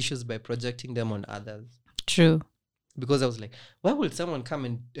those issues by projecting them on others. True. Because I was like, why would someone come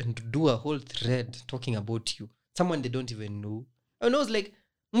and do a whole thread talking about you? Someone they don't even know. And I was like,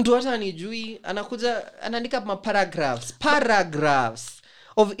 mtu hata anijui anakuja anaandika paragraphs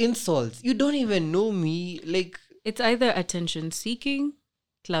of insults. You don't even know me. Like, it's either attention seeking,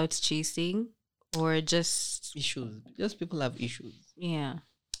 clout chasing, or just issues. Just people have issues. Yeah.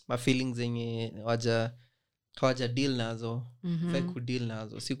 My feelings zenye hawaja deal nazo. Fai kudeal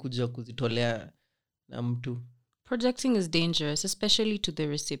nazo. Si kuja kuzitolea na mtu. Projecting is dangerous, especially to the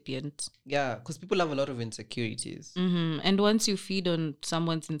recipient. Yeah, because people have a lot of insecurities. And once you feed on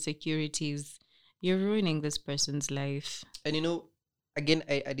someone's insecurities, you're ruining this person's life. And you know, again,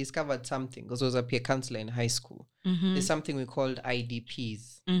 I discovered something because I was a peer counselor in high school. There's something we called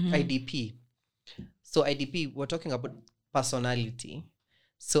IDPs. IDP. So IDP, we're talking about personality.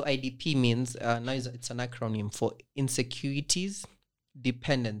 So IDP means, now it's an acronym for insecurities,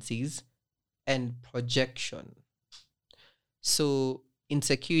 dependencies, and projection. So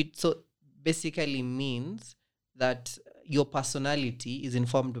insecurity, so basically means that your personality is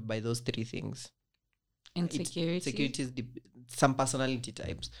informed by those three things. Insecurities, some personality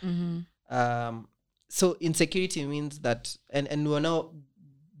types. So insecurity means that, and we're now,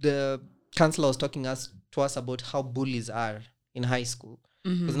 the counselor was talking to us about how bullies are in high school.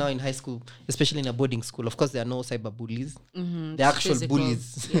 Because now in high school, especially in a boarding school, of course there are no cyber bullies. They're actual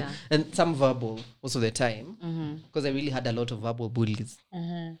bullies. Yeah. And some verbal most of the time. Because I really had a lot of verbal bullies.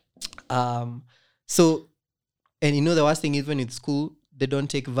 So, and you know the worst thing, even in school, they don't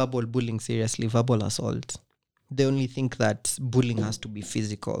take verbal bullying seriously, verbal assault. They only think that bullying has to be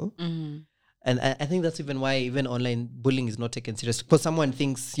physical. And I think that's even why even online bullying is not taken seriously. Because someone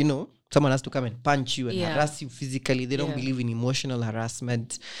thinks, you know, someone has to come and punch you and harass you physically. They don't believe in emotional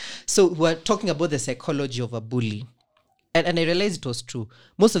harassment. So we're talking about the psychology of a bully. And I realized it was true.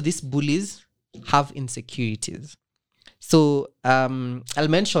 Most of these bullies have insecurities. So I'll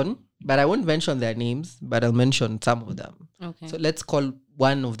mention, but I won't mention their names, but I'll mention some of them. Okay. So let's call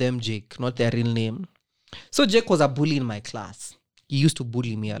one of them Jake, not their real name. So Jake was a bully in my class. He used to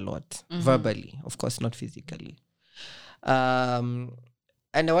bully me a lot, verbally, of course, not physically. And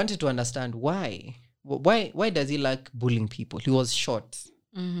I wanted to understand why. Why does he like bullying people? He was short,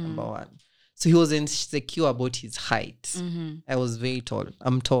 number one. So he was insecure about his height. I was very tall.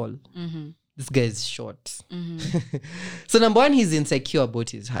 I'm tall. This guy is short. So number one, he's insecure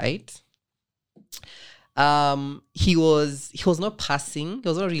about his height. He was not passing. He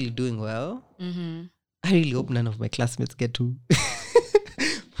was not really doing well. I really hope none of my classmates get to.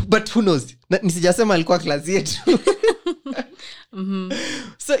 But who knows? Nisijasema alikuwa class yetu.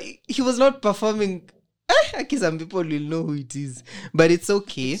 So he was not performing. Some people will know who it is, but it's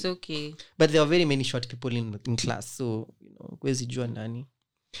okay. It's okay. But there are very many short people in class, so you know, where's Jua Nani?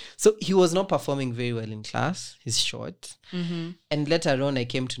 So he was not performing very well in class. He's short, and later on, I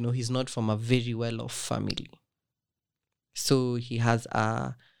came to know he's not from a very well-off family. So he has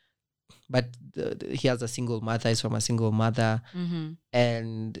he has a single mother. He's from a single mother,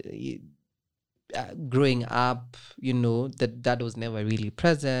 and growing up, you know, that dad was never really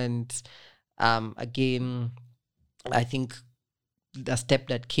present. Again, I think the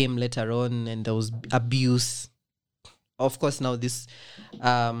stepdad came later on, and there was abuse. Of course, now this,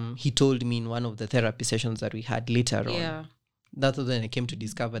 he told me in one of the therapy sessions that we had later on. That's when I came to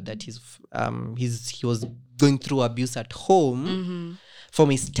discover that he was going through abuse at home from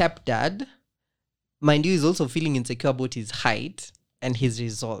his stepdad. Mind you, he's also feeling insecure about his height and his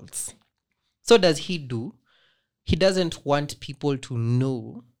results. So does he do? He doesn't want people to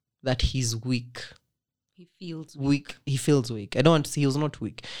know that he's weak. He feels weak. He feels weak. I don't want to say he was not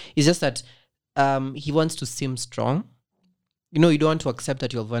weak. It's just that he wants to seem strong. You know, you don't want to accept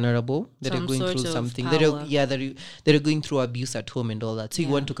that you're vulnerable, that you're going through something. That you're going through abuse at home and all that. So you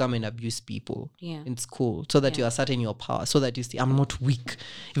want to come and abuse people in school so that you ascertain your power, so that you say, I'm not weak.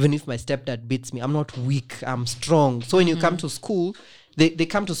 Even if my stepdad beats me, I'm not weak, I'm strong. So when you come to school, they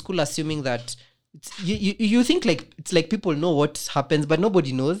come to school assuming that you think like it's like people know what happens, but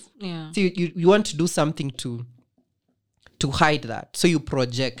nobody knows. So you want to do something to hide that. So you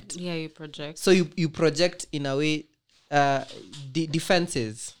project. Yeah, you project. So you project in a way.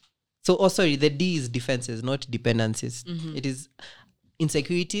 Defenses. So, the D is defenses, not dependencies. It is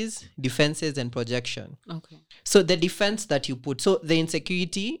insecurities, defenses, and projection. Okay. So the defense that you put, so the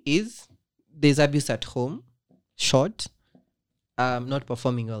insecurity is there's abuse at home, short, not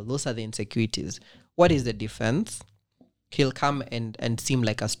performing well. Those are the insecurities. What is the defense? he'll come and seem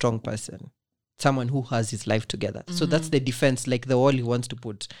like a strong person, someone who has his life together. So that's the defense, like the wall he wants to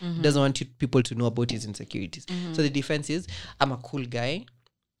put. He doesn't want people to know about his insecurities. So the defense is, I'm a cool guy.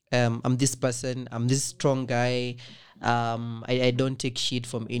 I'm this person. I'm this strong guy. I don't take shit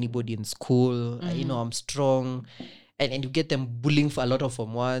from anybody in school. I'm strong. And you get them bullying for a lot of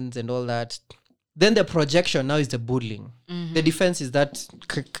Form 1s and all that. Then the projection now is the bullying. The defense is that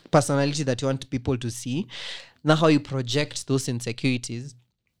personality that you want people to see. Now how you project those insecurities,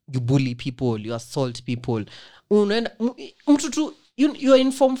 you bully people, you assault people. You're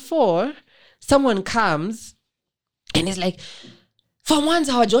in Form 4, someone comes and is like, Form 1s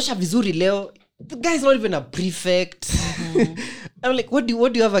hawajosha vizuri leo. The guy's not even a prefect. I'm like, what do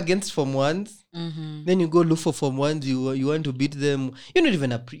you have against Form 1s? Then you go look for Form 1s, you want to beat them. You're not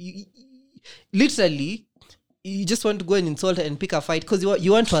even literally, you just want to go and insult and pick a fight because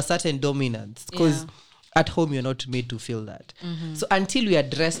you want to a certain dominance. Because at home you're not made to feel that. So until we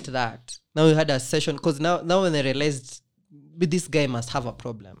addressed that, now we had a session, because now when I realized this guy must have a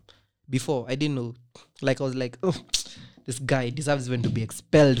problem. Before I didn't know, like I was like, oh, this guy deserves even to be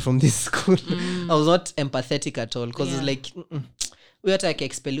expelled from this school. I was not empathetic at all, because it's like, we had to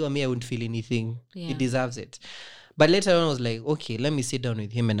expel you, me I wouldn't feel anything. He deserves it. But later on I was like, okay, let me sit down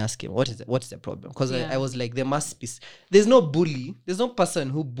with him and ask him, what's the problem? Because I was like, there's no bully, there's no person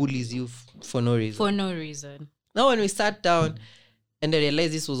who bullies you for no reason. Now when we sat down and I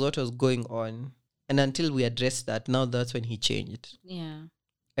realized this was what was going on, and until we addressed that, now that's when he changed.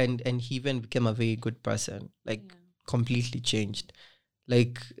 And he even became a very good person, completely changed.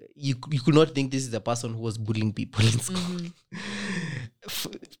 Like you could not think this is the person who was bullying people in school.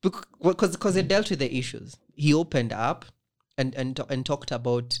 Because they dealt with the issues. He opened up and talked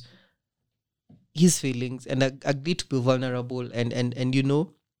about his feelings and agreed to be vulnerable. And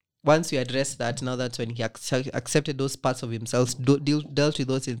once we addressed that, now that's when he accepted those parts of himself, dealt with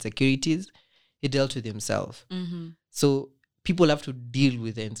those insecurities. He dealt with himself. So people have to deal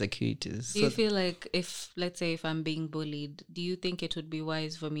with the insecurities. Do you feel like let's say if I'm being bullied, do you think it would be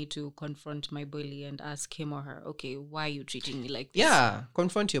wise for me to confront my bully and ask him or her, okay, why are you treating me like this? Yeah,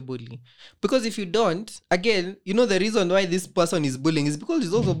 confront your bully. Because if you don't, again, the reason why this person is bullying is because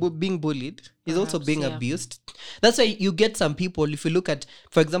he's also being bullied. He's also being abused. That's why you get some people, if you look at,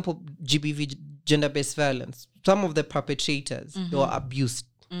 for example, GBV, gender-based violence, some of the perpetrators, they were abused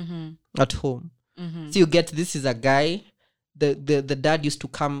at home. So you get, this is a guy, the dad used to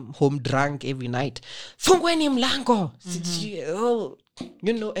come home drunk every night. Fungweni mlango.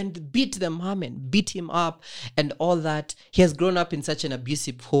 And beat the mom and beat him up and all that. He has grown up in such an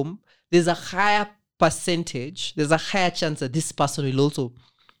abusive home. There's a higher chance that this person will also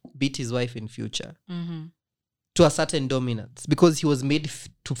beat his wife in future. To a certain dominance, because he was made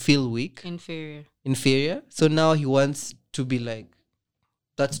to feel weak. Inferior. So now he wants to be like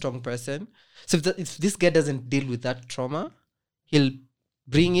that strong person. So if this guy doesn't deal with that trauma, he'll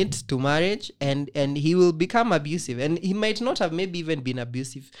bring it to marriage and he will become abusive. And he might not have maybe even been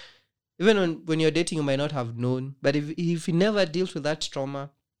abusive. Even when you're dating, you might not have known. But if he never deals with that trauma,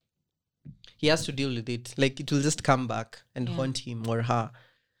 he has to deal with it. Like, it will just come back and haunt him or her.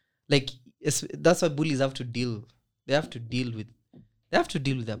 Like, that's what bullies have to deal. They have to deal with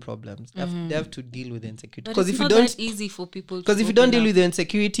their problems. They have to deal with the insecurity. Because if you don't, that easy for people. Because if you don't deal with the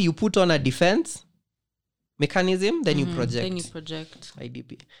insecurity, you put on a defense mechanism, then you project.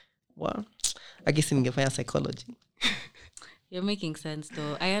 IDP. Well, I guess ningefanya psychology. You're making sense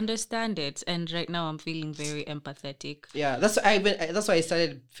though. I understand it, and right now I'm feeling very empathetic. Yeah, that's why I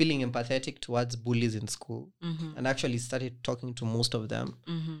started feeling empathetic towards bullies in school, and actually started talking to most of them.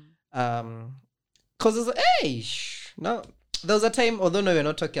 Because now there was a time, although no, we're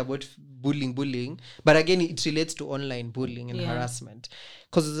not talking about bullying, but again, it relates to online bullying and harassment.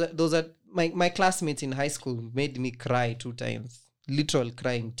 Because those are my classmates in high school made me cry 2 times, literal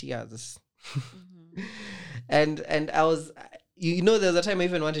crying tears. And I was, there was a time I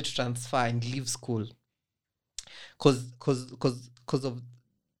even wanted to transfer and leave school, because of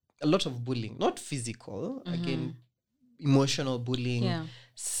a lot of bullying, not physical, again, emotional bullying,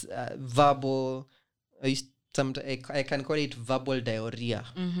 verbal. I can call it verbal diarrhea.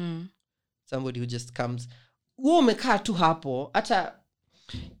 Somebody who just comes, umekaa tu hapo, ata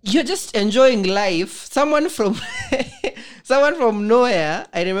you're just enjoying life. Someone from nowhere.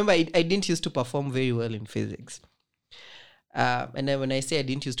 I remember I didn't used to perform very well in physics. And then when I say I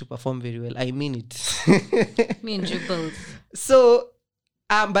didn't used to perform very well, I mean it. Me and you both. So,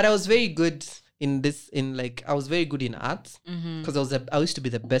 but I was very good I was very good in arts, because I used to be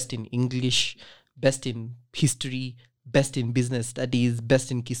the best in English, best in history, best in business studies, best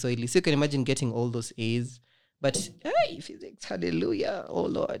in Kiswahili. So you can imagine getting all those A's. But hey, physics, hallelujah, oh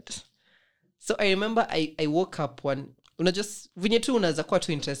Lord. So I remember I woke up one, just venye tu unaweza kuwa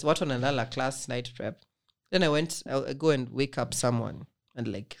tu interest watu wanalala class night prep. Then I go and wake up someone and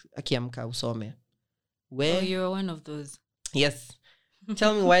like akiamka usome. Where? Oh, you're one of those. Yes.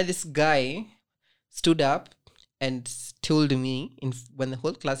 Tell me why this guy stood up and told me when the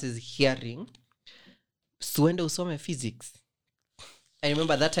whole class is hearing, suende usome physics. I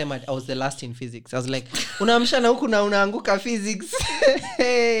remember that time I was the last in physics. I was like, unaamsha na huku na unaanguka physics.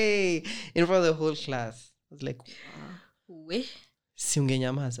 Hey, in front of the whole class. I was like, we si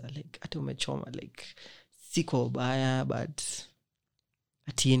ungenyamaza, like ati umechoma, like siko ubaya, but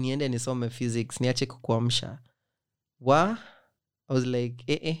ati niende nisome physics, niache kukuamsha. I was like,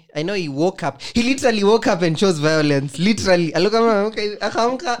 I know he woke up. He literally woke up and chose violence. Literally. I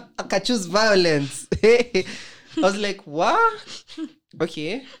choose violence. I was like, what?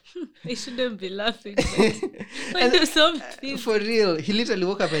 Okay. I shouldn't be laughing. For real, he literally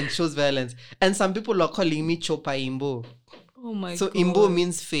woke up and chose violence. And some people are calling me Chopa Imbo. Oh my God. So Imbo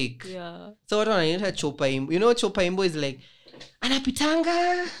means fake. Yeah. So what I Chopa Imbo. You know Chopa Imbo is like,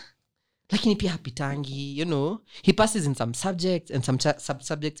 anapitanga. Lakini pia hapitangi, he passes in some subjects and some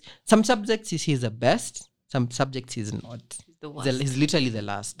sub-subjects. Some subjects he's the best, some subjects he's not. He's literally the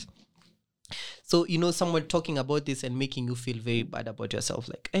last. So, someone talking about this and making you feel very bad about yourself,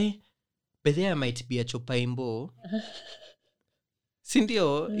 like, but there might be a chopaimbo.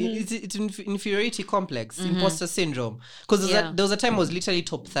 Sindio, it's inferiority complex, imposter syndrome. Because there was a time I was literally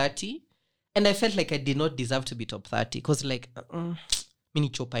top 30, and I felt like I did not deserve to be top 30. Because like, mini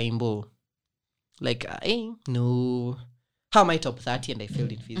chopaimbo. Like, no. How am I top 30 and I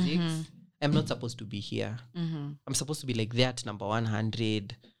failed in physics? I'm not supposed to be here. I'm supposed to be like there at number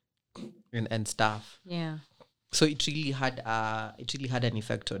 100 and stuff. Yeah. So it really had an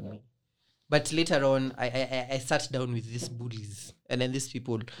effect on me. But later on, I sat down with these bullies and then these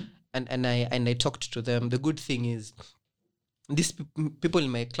people, and I talked to them. The good thing is, these people in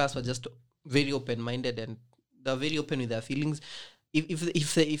my class were just very open-minded and they're very open with their feelings.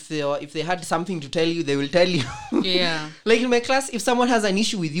 If they had something to tell you, they will tell you. Yeah. Like in my class, if someone has an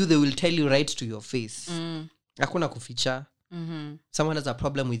issue with you, they will tell you right to your face. Hakuna kuficha. Someone has a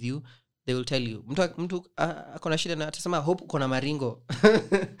problem with you, they will tell you. Mtu akona shida na atasema hope uko na maringo.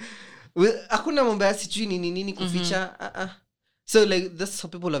 Hakuna mambo ya sijui nini kuficha. So like that's how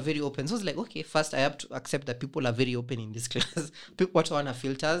people are very open. So it's like, okay, first I have to accept that people are very open in this class. Watu wana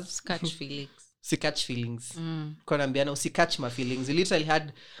filters. Catch feelings. Catch feelings. Kwa naambiana catch my feelings. We literally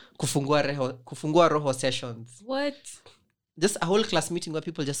had kufungua roho sessions. What? Just a whole class meeting where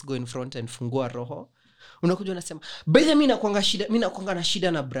people just go in front and fungua roho. Unakuja unasema, "Beza mimi nakuanga na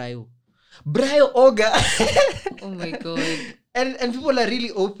shida na Brayo Oga." Oh my God. And people are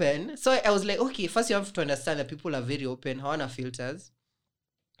really open. So I was like, okay, first you have to understand that people are very open, hawana filters.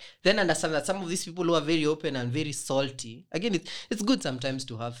 Then understand that some of these people who are very open and very salty, again, it's good sometimes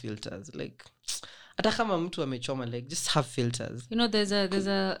to have filters. Like, hata kama mtu amechoma, like, just have filters.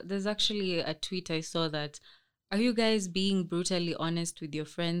 There's actually a tweet I saw that, are you guys being brutally honest with your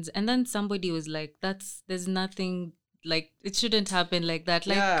friends? And then somebody was like, there's nothing, like, it shouldn't happen like that.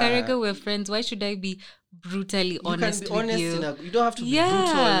 Like, Karega, we're friends. Why should I be brutally honest with you? You don't have to be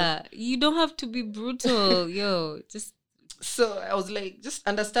brutal. Yeah, you don't have to be brutal. Yo, just... So I was like, just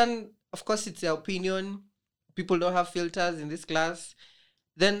understand, of course, it's your opinion. People don't have filters in this class.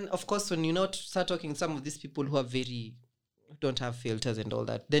 Then, of course, when you start talking to some of these people who don't have filters and all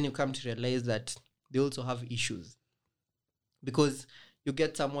that, then you come to realize that they also have issues. Because you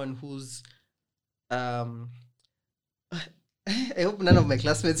get someone who's... I hope none of my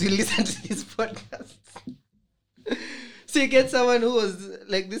classmates will listen to this podcast. So you get someone who was,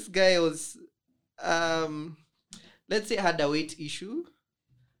 like, this guy was... let's say had a weight issue.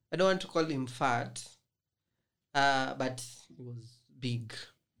 I don't want to call him fat, but he was big.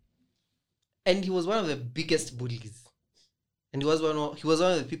 And he was one of the biggest bullies. And he was one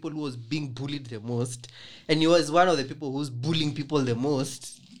of the people who was being bullied the most. And he was one of the people who's bullying people the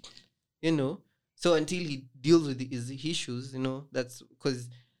most. So until he deals with his issues, that's because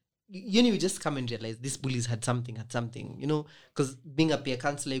you just come and realize these bullies had something, because being a peer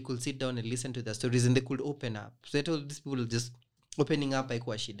counselor, you could sit down and listen to their stories and they could open up. So I told these people just opening up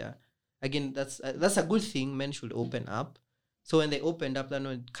haikuwa shida. Again, that's a good thing. Men should open up. So when they opened up, then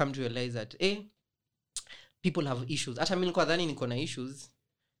we come to realize that, people have issues. Hata mimi nilikuwa dhani niko na issues.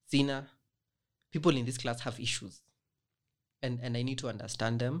 Sina. People in this class have issues. And I need to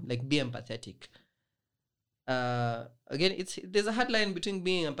understand them. Like, be empathetic. Again, there's a hard line between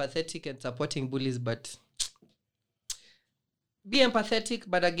being empathetic and supporting bullies, but be empathetic,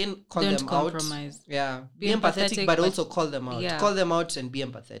 but again, call Don't them compromise. out. Yeah. Be empathetic, but also call them out. Yeah. Call them out and be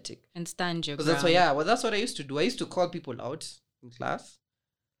empathetic. And stand your Because ground. that's what I used to do. I used to call people out in class.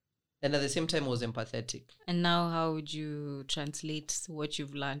 And at the same time, I was empathetic. And now how would you translate what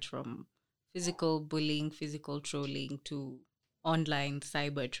you've learned from physical bullying, physical trolling to online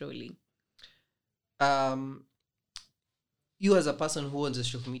cyber trolling? You as a person who owns a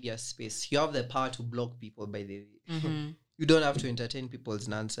social media space, you have the power to block people, by the way. Mm-hmm. You don't have to entertain people's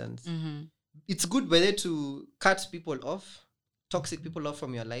nonsense. Mm-hmm. It's good by the way to cut people off, toxic people off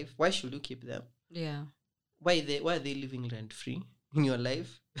from your life. Why should you keep them? Yeah. Why are they living rent free in your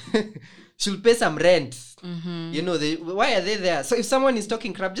life? Should pay some rent. Mm-hmm. You know, why are they there? So if someone is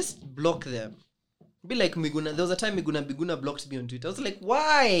talking crap, just block them. Be like Miguna. There was a time Miguna blocked me on Twitter. I was like,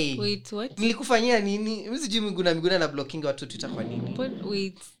 why? Wait, what? Nilikufanyia nini? Msijui Miguna na blocking watu Twitter kwa nini? But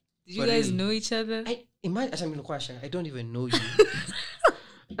wait, did you For guys real. know each other? I imagine hata mimi nilikuwa nashangaa, I don't even know you.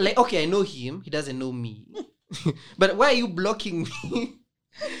 Like, okay, I know him. He doesn't know me. But why are you blocking me?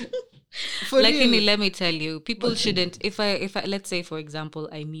 For Like, real. let me tell you, people shouldn't. If I let's say for example,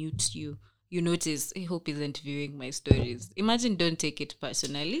 I mute you. You notice, I hope isn't viewing my stories. Imagine, don't take it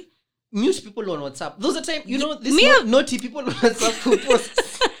personally. Mute people on WhatsApp. Those are time, you know, this Me- naughty people on WhatsApp who post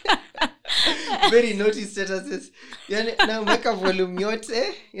very naughty statuses. Yani, na umeka volume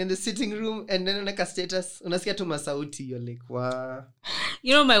yote in the sitting room and then unaka status, unasikia tu masauti, you're like, wow.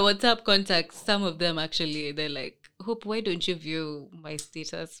 You know, my WhatsApp contacts, some of them actually, they're like, Hope, why don't you view my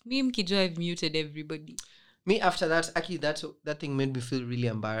status? Me mkijua, I've muted everybody. Me, after that, actually, that thing made me feel really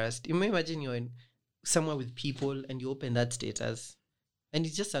embarrassed. You may imagine you're in somewhere with people and you open that status and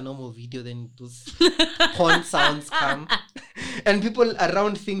it's just a normal video, then those porn sounds come and people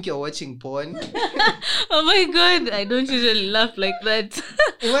around think you're watching porn. Oh my god, I don't usually laugh like that.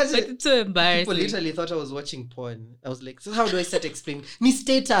 Imagine, but it's so embarrassing. people literally thought I was watching porn. I was like, so how do I start explaining? Ni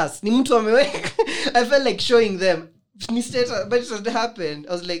status, ni mtu ameweka. I felt like showing them. Ni status, but it had happened.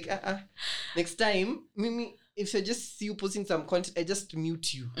 I was like, next time, Mimi, if I just see you posting some content, I just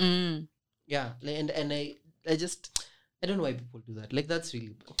mute you. Mm. Yeah, and I just, I don't know why people do that. Like, that's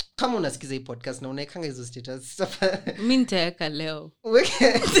really, come on, nasikiza hii podcast na unaekanga hizo status. Mi nitaeka leo. Why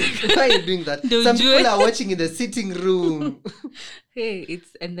are you doing that? Don't Some do people it. are watching in the sitting room. Hey,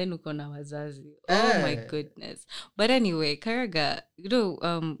 it's, and then uko na wazazi. Oh my goodness. But anyway, Karaga, you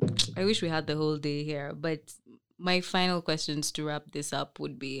know, I wish we had the whole day here, but my final questions to wrap this up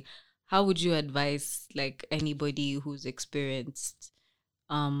would be, how would you advise like anybody who's experienced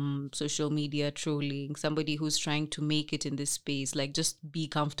social media trolling, somebody who's trying to make it in this space, like just be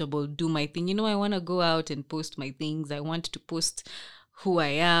comfortable, do my thing. You know, I want to go out and post my things. I want to post who I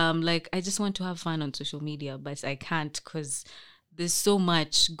am. Like, I just want to have fun on social media, but I can't because there's so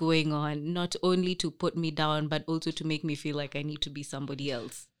much going on, not only to put me down, but also to make me feel like I need to be somebody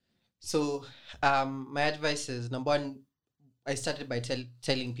else. So, my advice is, number one, I started by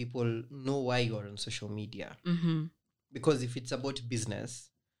telling people, know why you're on social media. Mm-hmm. Because if it's about business,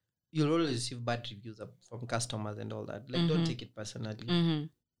 you'll always receive bad reviews from customers and all that. Like, don't take it personally. Mm-hmm.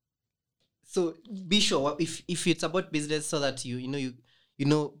 So be sure if it's about business, so that you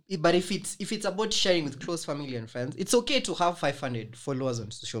know. But if it's about sharing with close family and friends, it's okay to have 500 followers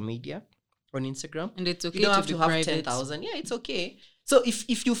on social media, on Instagram, and it's okay. You don't to have be to have private. 10,000. Yeah, it's okay. So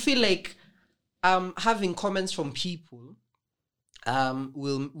if you feel like having comments from people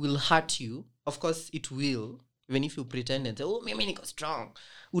will hurt you, of course it will. Even if you pretend and say, oh, mimi niko strong,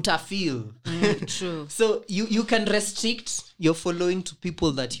 utafeel. True. So you can restrict your following to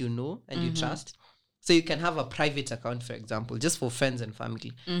people that you know and you trust. So you can have a private account, for example, just for friends and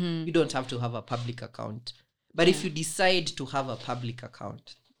family. Mm-hmm. You don't have to have a public account. But if you decide to have a public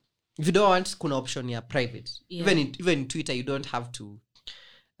account, if you don't want, kuna option ya private. Yeah. Even in Twitter, you don't have to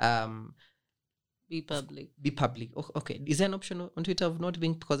Be public. be public. Okay, is there an option on Twitter of not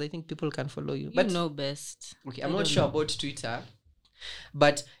being, because I think people can follow you. But know best. Okay, I'm not sure about Twitter,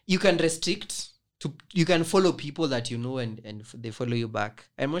 but you can restrict you can follow people that you know and they follow you back.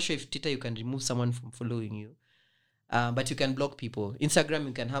 I'm not sure if Twitter you can remove someone from following you, but you can block people. Instagram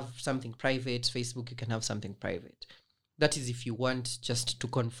you can have something private. Facebook you can have something private. That is if you want just to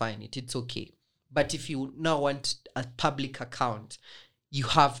confine it. It's okay. But if you now want a public account, you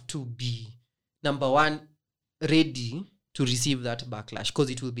have to be, number one, ready to receive that backlash, because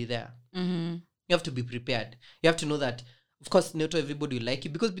it will be there. Mm-hmm. You have to be prepared. You have to know that, of course, not everybody will like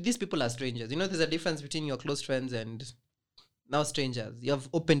you, because these people are strangers. You know, there's a difference between your close friends and now strangers. You have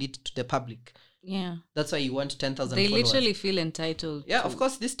opened it to the public. Yeah. That's why you want 10,000 They followers. literally feel entitled. Yeah, of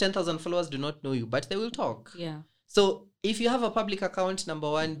course, these 10,000 followers do not know you, but they will talk. Yeah. So if you have a public account,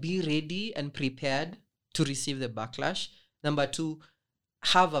 number one, be ready and prepared to receive the backlash. Number 2,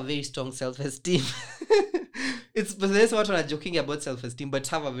 have a very strong self-esteem. There's what I'm joking about self-esteem, but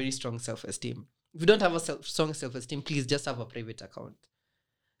have a very strong self-esteem. If you don't have a strong self-esteem, please just have a private account.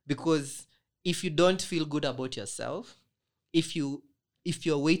 Because if you don't feel good about yourself, if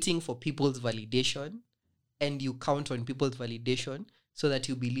you're waiting for people's validation and you count on people's validation so that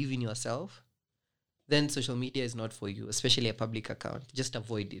you believe in yourself, then social media is not for you, especially a public account. Just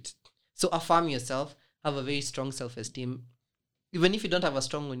avoid it. So affirm yourself, have a very strong self-esteem. Even if you don't have a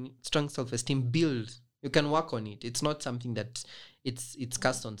strong self-esteem, build. You can work on it. It's not something that it's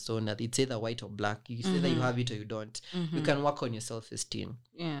cast on stone, that it's either white or black. You say that you have it or you don't. You can work on your self-esteem.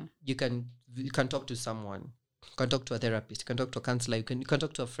 Yeah. You can talk to someone. You can talk to a therapist. You can talk to a counselor. You can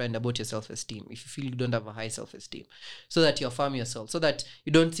talk to a friend about your self-esteem if you feel you don't have a high self-esteem, so that you affirm yourself, so that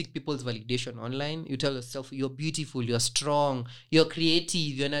you don't seek people's validation online. You tell yourself you're beautiful, you're strong, you're creative,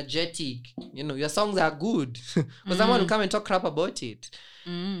 you're energetic. Your songs are good. But someone will come and talk crap about it.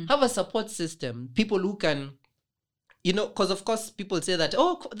 Have a support system. People who can, because of course people say that,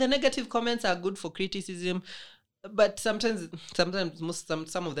 the negative comments are good for criticism, but sometimes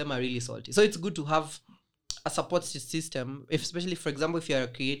some of them are really salty. So it's good to have a support system, especially, for example, if you're a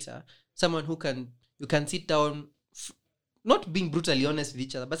creator, someone who you can sit down, not being brutally honest with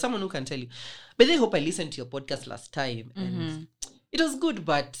each other, but someone who can tell you, but I hope I listened to your podcast last time and it was good,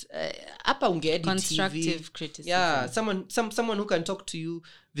 but hapa ungeedit constructive criticism. Yeah, someone who can talk to you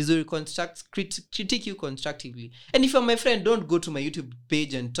visually, critique you constructively. And if you're my friend, don't go to my YouTube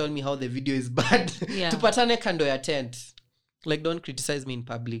page and tell me how the video is bad. Tupatane kando ya tent. Like, don't criticize me in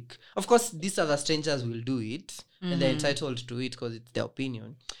public. Of course, these other strangers will do it, and they're entitled to it because it's their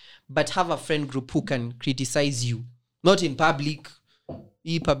opinion. But have a friend group who can criticize you, not in public.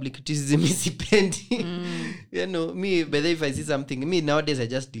 Public criticism is depending. Me, but if I see something, nowadays I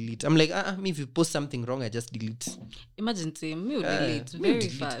just delete. I'm like, me, if you post something wrong, I just delete. Imagine saying, me will delete very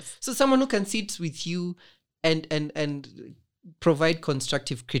fast. So someone who can sit with you and provide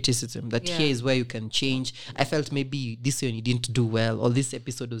constructive criticism, that here is where you can change. I felt maybe this one you didn't do well, or this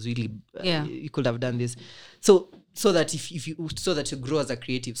episode was really you could have done this. So that so that you grow as a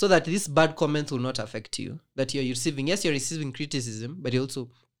creative, so that these bad comments will not affect you, that you're receiving. Yes, you're receiving criticism, but you're also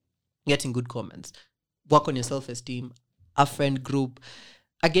getting good comments. Work on your self-esteem, a friend group.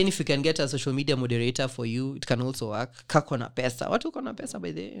 Again, if you can get a social media moderator for you, it can also work. Kakona pesa. Watu kona pesa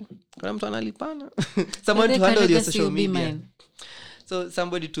by the kuna mtu analipana. Someone to handle your social media. So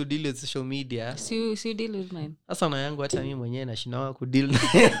somebody to deal with social media. So deal with mine. Sasa na yangu hata mimi mwenyewe nashinawa ku deal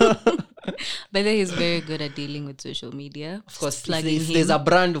nayo. But he's very good at dealing with social media. Of course, there's a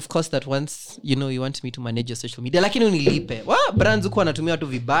brand, of course, that wants, you want me to manage your social media. Lakini unilipe. Brands huko wanatumia watu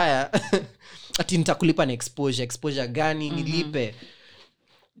vibaya. Ati nitakulipa na exposure gani nilipe.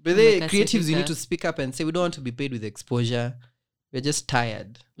 But the creatives, you need to speak up and say, we don't want to be paid with exposure. We're just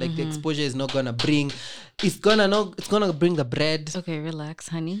tired. Like the exposure is not gonna bring. It's gonna bring the bread. Okay, relax,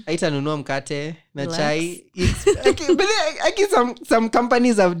 honey. Aitanunua mkate na chai. Some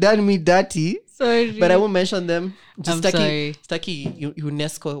companies have done me dirty. Sorry, but I won't mention them. I'm sorry. Staki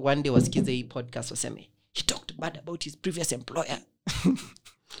UNESCO one day wasikize hii podcast waseme he talked bad about his previous employer.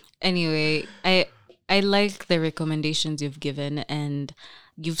 Anyway, I like the recommendations you've given, and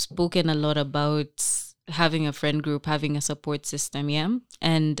you've spoken a lot about having a friend group, having a support system,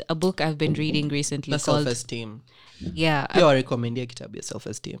 and a book I've been reading recently called Self-Esteem. Yeah. I recommend kitabu ya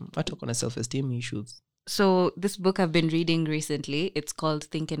self-esteem. Watu kuna self-esteem issues. So this book I've been reading recently, it's called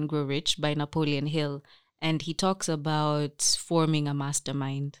Think and Grow Rich by Napoleon Hill, and he talks about forming a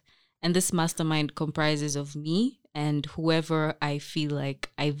mastermind. And this mastermind comprises of me and whoever I feel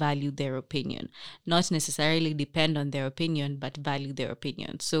like I value their opinion. Not necessarily depend on their opinion, but value their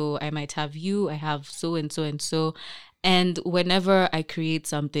opinion. So I might have you, I have so and so and so. And whenever I create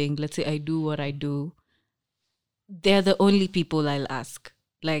something, let's say I do what I do, they're the only people I'll ask.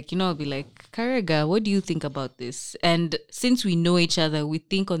 Like, I'll be like, Karega, what do you think about this? And since we know each other, we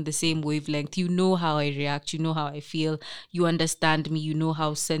think on the same wavelength. You know how I react. You know how I feel. You understand me. You know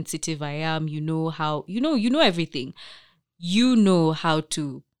how sensitive I am. You know how, you know everything. You know how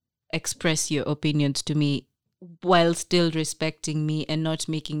to express your opinions to me while still respecting me and not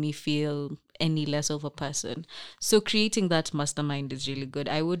making me feel any less of a person. So creating that mastermind is really good.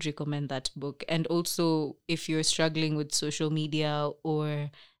 I would recommend that book. And also, if you're struggling with social media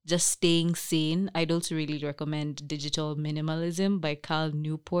or just staying sane, I'd also really recommend Digital Minimalism by Cal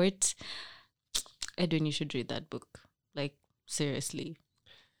Newport. Edwin, you should read that book. Like, seriously.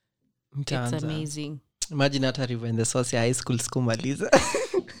 It's amazing. Imagine hata in the source high school skumaliza.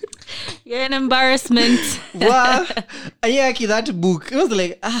 You're an embarrassment. Wow. Yeah, that book. It was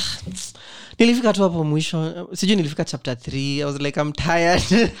like, nilifika tu hapo mwisho, sijui nilifika chapter 3. I was like, I'm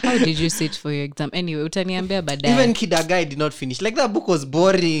tired. How did you sit for your exam? Anyway, utaniambia baadaye. Even Kidagai did not finish. Like, that book was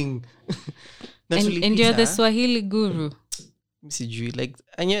boring. And you're the Swahili guru. Sijui, like,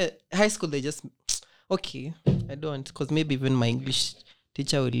 and yeah, high school they just okay. I don't, because maybe even my English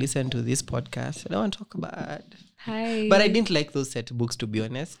teacher will listen to this podcast. I don't want to talk about. Hi. But I didn't like those set books, to be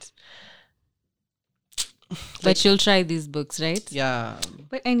honest. But you'll try these books, right? Yeah.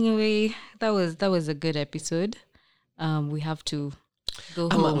 But anyway, that was a good episode. We have to go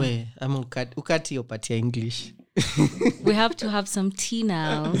home. Ukati opatia English. We have to have some tea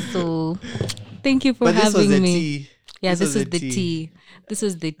now. So thank you for but having this was me. Tea. Yeah, this is the tea. This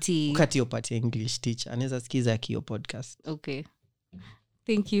was the tea. Ukati opatia English teacher. Anaweza sikiza kio podcast. Okay.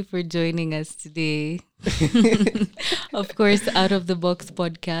 Thank you for joining us today. Of course, Out of the Box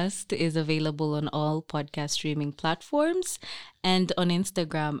podcast is available on all podcast streaming platforms and on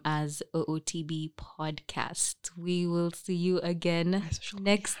Instagram as OOTB Podcast. We will see you again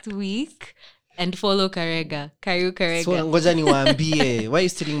next week. And follow Karega. Kayu Karega. So, ngoja niwaambie. Why are you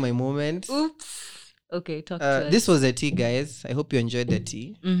stealing my moment? Oops. Okay, talk to us. This was the tea, guys. I hope you enjoyed the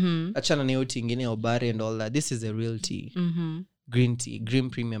tea. Achana na hiyo tea ingine ya Obari and all that. This is a real tea. Green tea, green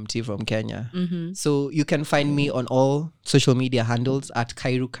premium tea from Kenya. So you can find me on all social media handles at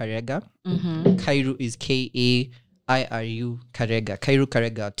Kairu Karega. Kairu is Kairu Karega. Kairu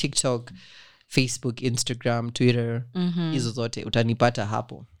Karega. TikTok, Facebook, Instagram, Twitter. Hizo zote utanipata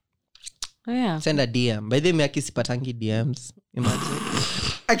hapo. Oh, yeah. Send a DM. By the way, Aki sipatangi DMs. Imagine.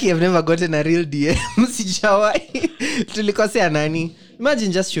 Aki, I've never gotten a real DM. Sijawai. Tulikosea nani?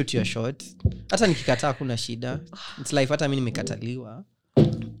 Imagine just shoot your shot. Hata nikikataa hakuna shida. It's life. Hata mimi nimekataliwa.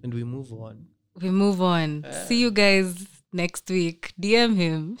 And we move on. We move on. See you guys next week. DM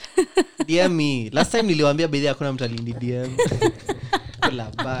him. DM me. Last time niliwaambia by the way hakuna mtu alini DM.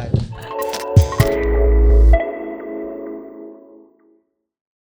 Kula bad.